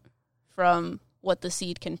fruit from what the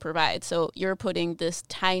seed can provide. So you're putting this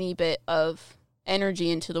tiny bit of energy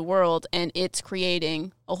into the world, and it's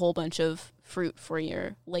creating a whole bunch of fruit for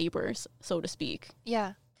your labors, so to speak.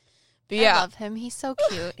 Yeah. But yeah. I love him. He's so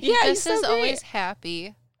cute. Yeah, he's so great. always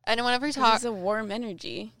happy. And whenever he talks, he's a warm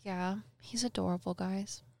energy. Yeah. He's adorable,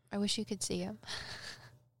 guys. I wish you could see him.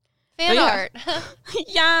 Art.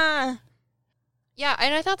 Yeah. Yeah,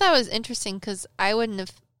 and I thought that was interesting, because I wouldn't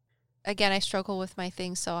have, again, I struggle with my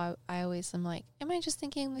things, so I always am like, am I just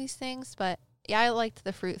thinking these things? But yeah, I liked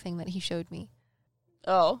the fruit thing that he showed me.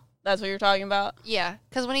 Oh, that's what you're talking about? Yeah,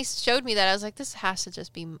 because when he showed me that, I was like, this has to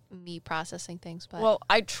just be me processing things. But well,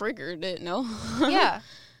 I triggered it, no? Yeah.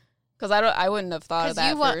 Because I wouldn't have thought of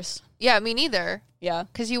that first. Yeah, me neither. Yeah.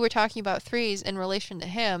 Because you were talking about 3s in relation to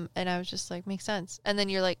him, and I was just like, makes sense. And then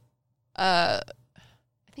you're like, I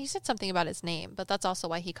think you said something about his name, but that's also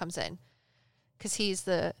why he comes in. Because he's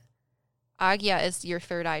Agya is your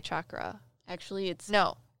third eye chakra. Actually, it's...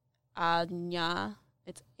 No. Agnya.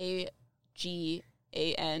 It's Agyan.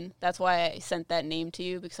 That's why I sent that name to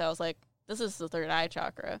you, because I was like, this is the third eye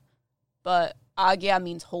chakra. But Agya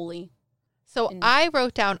means holy. So I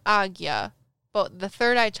wrote down Agya, but the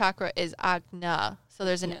third eye chakra is Agna. So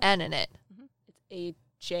there's an N in it. It's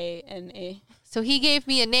AJNA. So he gave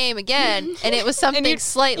me a name again, and it was something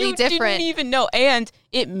slightly different. You didn't even know, and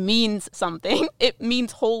it means something. It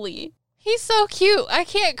means holy. He's so cute. I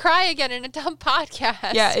can't cry again in a dumb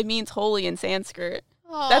podcast. Yeah, it means holy in Sanskrit.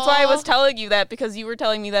 That's why I was telling you that, because you were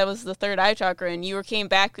telling me that was the third eye chakra, and you came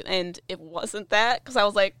back and it wasn't that, because I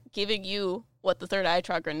was like giving you what the third eye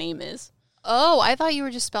chakra name is. Oh, I thought you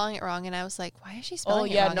were just spelling it wrong, and I was like, why is she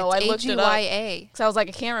spelling it wrong? No, it's I looked it up. AGYA. Because I was like,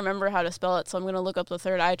 I can't remember how to spell it, so I'm going to look up the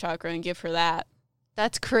third eye chakra and give her that.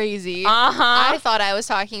 That's crazy. Uh-huh. I thought I was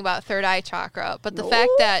talking about third eye chakra, but the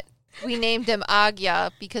fact that we named him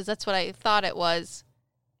Agya, because that's what I thought it was,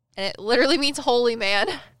 and it literally means holy man.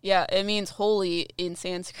 Yeah, it means holy in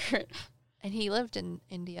Sanskrit. And he lived in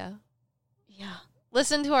India. Yeah.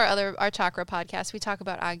 Listen to our chakra podcast. We talk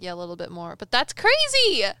about Agya a little bit more, but that's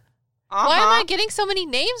crazy. Uh-huh. Why am I getting so many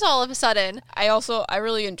names all of a sudden? I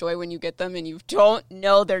really enjoy when you get them and you don't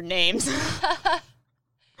know their names.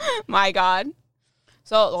 My God.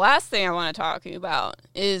 So the last thing I want to talk about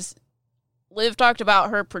is Liv talked about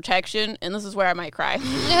her protection, and this is where I might cry.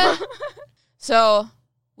 So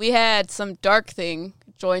we had some dark thing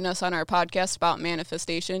join us on our podcast about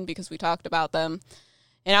manifestation because we talked about them.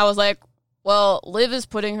 And I was like, well, Liv is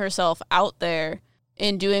putting herself out there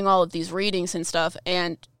in doing all of these readings and stuff,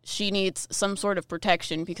 and she needs some sort of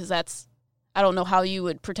protection because I don't know how you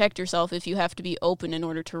would protect yourself if you have to be open in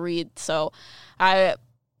order to read. So I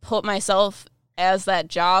put myself as that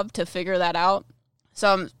job to figure that out.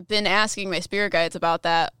 So I've been asking my spirit guides about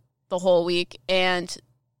that the whole week, and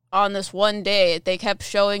on this one day, they kept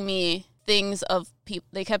showing me things of people.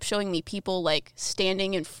 They kept showing me people like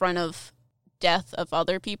standing in front of death of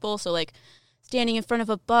other people. So like standing in front of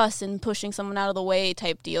a bus and pushing someone out of the way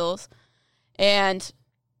type deals. And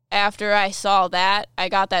after I saw that, I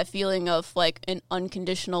got that feeling of like an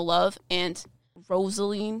unconditional love. And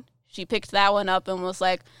Rosaline, she picked that one up and was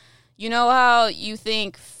like, you know how you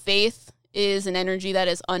think faith is an energy that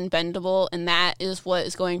is unbendable and that is what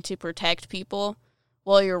is going to protect people?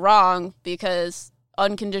 Well, you're wrong, because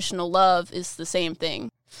unconditional love is the same thing.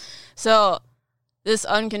 So this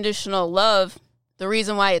unconditional love, the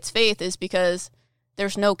reason why it's faith is because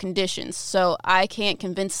there's no conditions. So I can't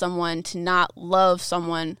convince someone to not love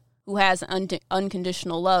someone who has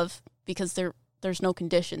unconditional love because there's no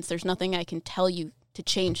conditions. There's nothing I can tell you to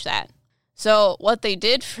change that. So what they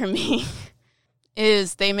did for me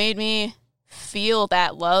is they made me feel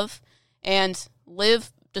that love, and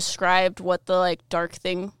Liv described what the like dark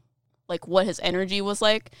thing, like what his energy was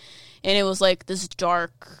like, and it was like this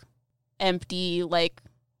dark, empty, like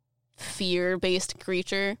fear-based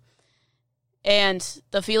creature. And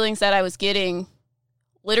the feelings that I was getting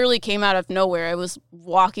literally came out of nowhere. I was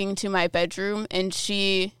walking to my bedroom and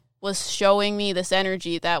she was showing me this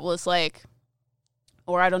energy that was like,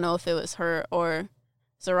 or I don't know if it was her or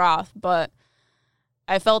Zarath, but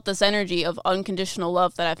I felt this energy of unconditional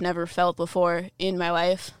love that I've never felt before in my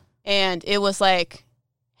life. And it was like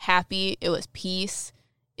happy, it was peace,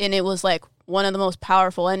 and it was like one of the most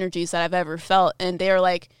powerful energies that I've ever felt. And they're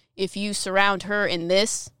like, if you surround her in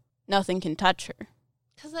this, nothing can touch her.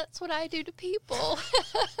 Because that's what I do to people.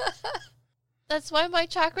 That's why my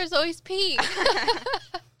chakra's always pink.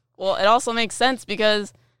 Well, it also makes sense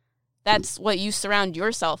because that's what you surround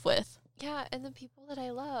yourself with. Yeah, and the people that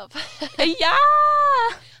I love. Yeah!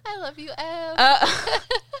 I love you, Em.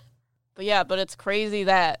 But it's crazy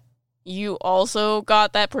that you also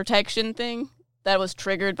got that protection thing that was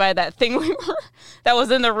triggered by that thing that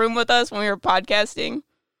was in the room with us when we were podcasting.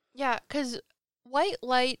 Yeah, because white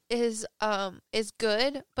light is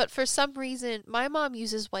good, but for some reason, my mom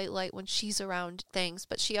uses white light when she's around things,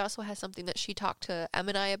 but she also has something that she talked to Em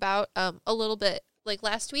and I about a little bit, like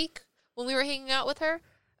last week when we were hanging out with her,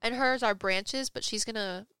 and hers are branches, but she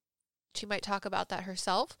might talk about that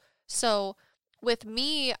herself. So with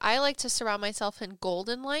me, I like to surround myself in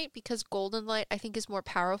golden light because golden light I think is more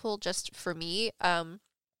powerful just for me.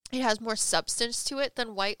 It has more substance to it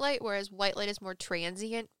than white light, whereas white light is more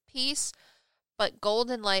transient peace. But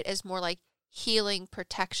golden light is more like healing,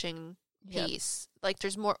 protection piece. Yep. Like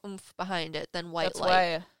there's more oomph behind it than white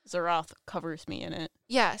light. That's why Zarath covers me in it.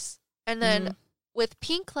 Yes. And then with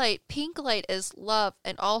pink light is love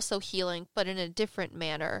and also healing, but in a different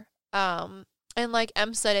manner. And like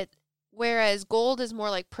Em said it, whereas gold is more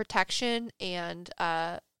like protection and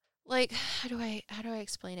like how do I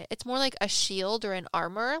explain it? It's more like a shield or an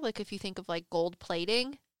armor. Like if you think of like gold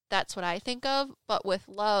plating, that's what I think of. But with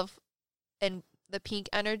love and the pink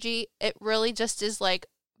energy, it really just is like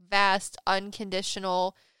vast,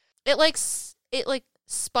 unconditional. It like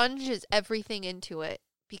sponges everything into it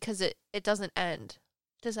because it doesn't end.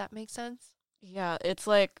 Does that make sense? Yeah, it's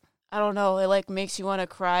like, I don't know, it like makes you want to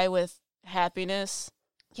cry with happiness.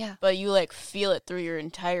 Yeah. But you like feel it through your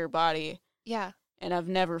entire body. Yeah. And I've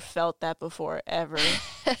never felt that before, ever.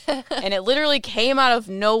 And it literally came out of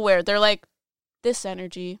nowhere. They're like, this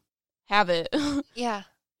energy, have it. Yeah.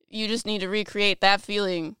 You just need to recreate that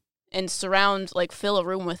feeling and fill a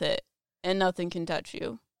room with it, and nothing can touch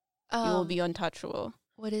you. You will be untouchable.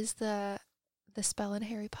 What is the spell in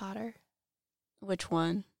Harry Potter? Which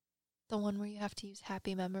one? The one where you have to use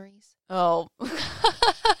happy memories. Oh,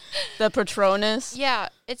 the Patronus? Yeah,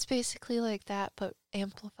 it's basically like that, but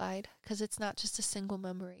amplified, because it's not just a single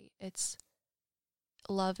memory. It's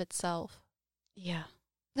love itself. Yeah.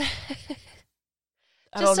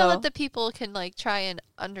 Just so that the people can like try and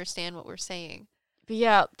understand what we're saying. But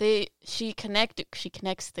yeah, she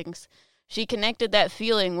connects things. She connected that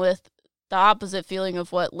feeling with the opposite feeling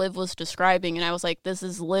of what Liv was describing, and I was like, this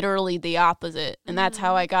is literally the opposite. And that's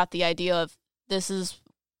how I got the idea of this is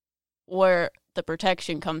where the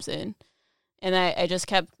protection comes in. And I just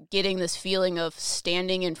kept getting this feeling of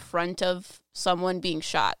standing in front of someone being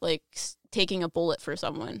shot, like taking a bullet for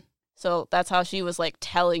someone. So that's how she was like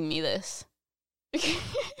telling me this.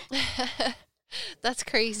 That's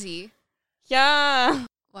crazy. Yeah.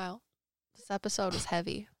 Wow. This episode was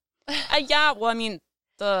heavy. Yeah, well, I mean,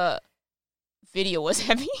 the video was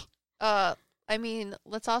heavy. I mean,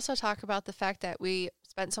 let's also talk about the fact that we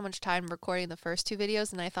spent so much time recording the first 2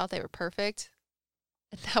 videos, and I thought they were perfect.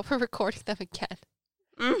 And now we're recording them again.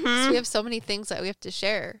 So we have so many things that we have to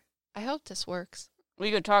share. I hope this works.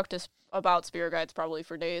 We could talk about spirit guides probably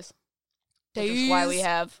for days. Which is why we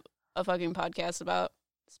have a fucking podcast about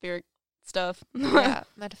spirit stuff. Yeah,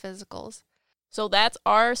 metaphysicals. So that's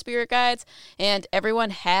our spirit guides, and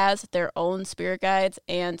everyone has their own spirit guides,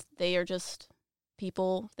 and they are just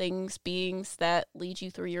people, things, beings that lead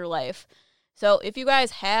you through your life. So if you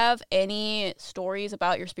guys have any stories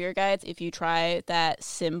about your spirit guides, if you try that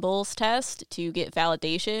symbols test to get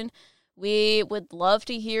validation, we would love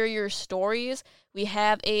to hear your stories. We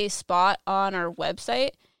have a spot on our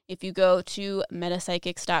website. If you go to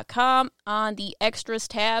metapsychics.com, on the extras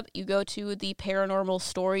tab, you go to the Paranormal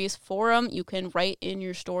Stories forum. You can write in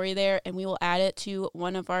your story there, and we will add it to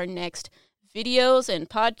one of our next videos and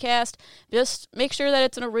podcast. Just make sure that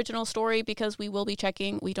it's an original story, because we will be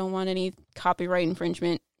checking. We don't want any copyright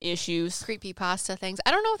infringement issues. Creepypasta things.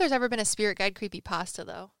 I don't know if there's ever been a spirit guide creepypasta,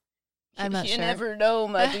 though. I'm not sure. You never know,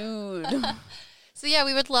 my dude. So yeah,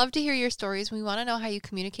 we would love to hear your stories. We want to know how you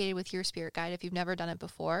communicated with your spirit guide if you've never done it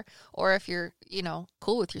before, or if you're,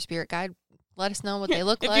 cool with your spirit guide. Let us know what they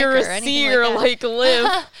look if like. If you're or a seer like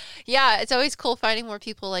Liv. Yeah, it's always cool finding more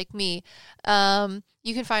people like me.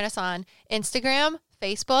 You can find us on Instagram,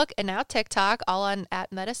 Facebook, and now TikTok, all on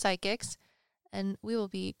 @metapsychics. And we will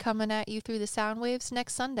be coming at you through the sound waves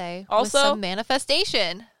next Sunday with some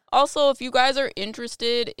manifestation. Also, if you guys are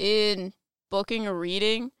interested in booking a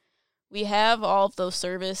reading, we have all of those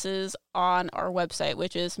services on our website,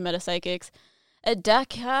 which is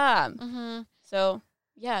metapsychics.com. So,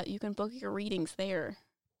 yeah, you can book your readings there.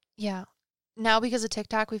 Yeah. Now, because of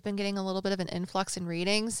TikTok, we've been getting a little bit of an influx in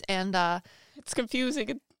readings, and it's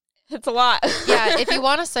confusing. It's a lot. Yeah, if you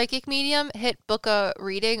want a psychic medium, hit book a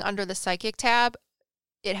reading under the psychic tab.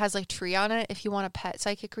 It has like tree on it. If you want a pet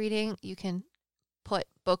psychic reading, you can put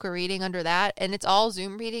book a reading under that. And it's all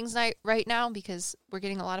Zoom readings night right now, because we're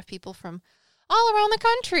getting a lot of people from all around the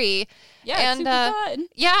country. Yeah, and it's super fun.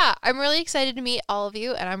 Yeah, I'm really excited to meet all of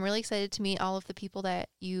you, and I'm really excited to meet all of the people that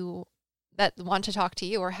want to talk to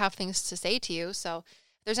you or have things to say to you. So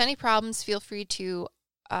if there's any problems, feel free to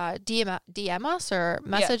DM us or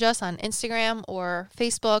message us on Instagram or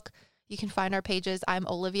Facebook. You can find our pages. I'm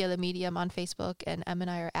Olivia the Medium on Facebook, and Em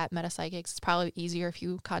and I are at Metapsychics. It's probably easier if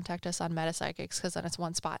you contact us on Metapsychics, because then it's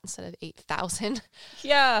one spot instead of 8,000.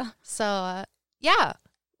 Yeah. So, yeah.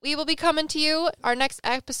 We will be coming to you. Our next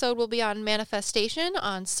episode will be on manifestation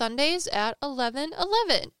on Sundays at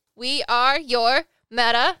 11:11. We are your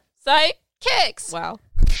Metapsychics. Wow.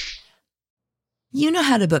 You know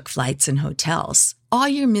how to book flights and hotels. All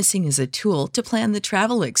you're missing is a tool to plan the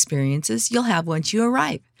travel experiences you'll have once you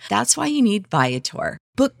arrive. That's why you need Viator.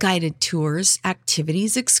 Book guided tours,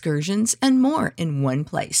 activities, excursions, and more in one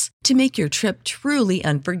place to make your trip truly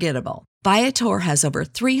unforgettable. Viator has over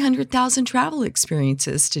 300,000 travel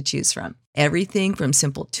experiences to choose from. Everything from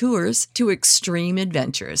simple tours to extreme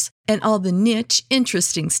adventures, and all the niche,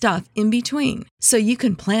 interesting stuff in between. So you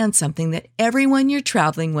can plan something that everyone you're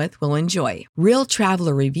traveling with will enjoy. Real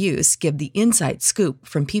traveler reviews give the inside scoop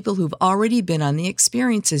from people who've already been on the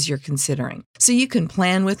experiences you're considering. So you can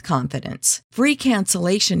plan with confidence. Free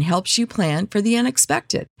cancellation helps you plan for the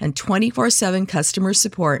unexpected. And 24/7 customer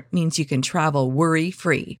support means you can travel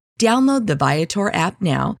worry-free. Download the Viator app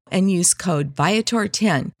now and use code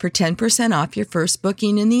Viator10 for 10% off your first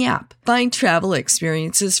booking in the app. Find travel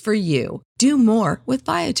experiences for you. Do more with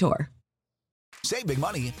Viator. Save big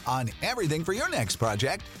money on everything for your next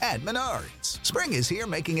project at Menards. Spring is here,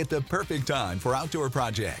 making it the perfect time for outdoor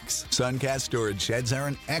projects. Suncast storage sheds are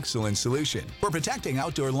an excellent solution for protecting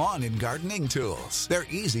outdoor lawn and gardening tools. They're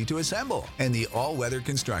easy to assemble, and the all-weather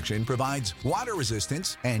construction provides water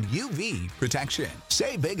resistance and UV protection.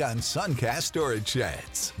 Save big on Suncast storage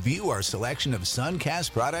sheds. View our selection of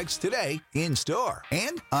Suncast products today in store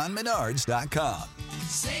and on Menards.com.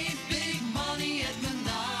 Save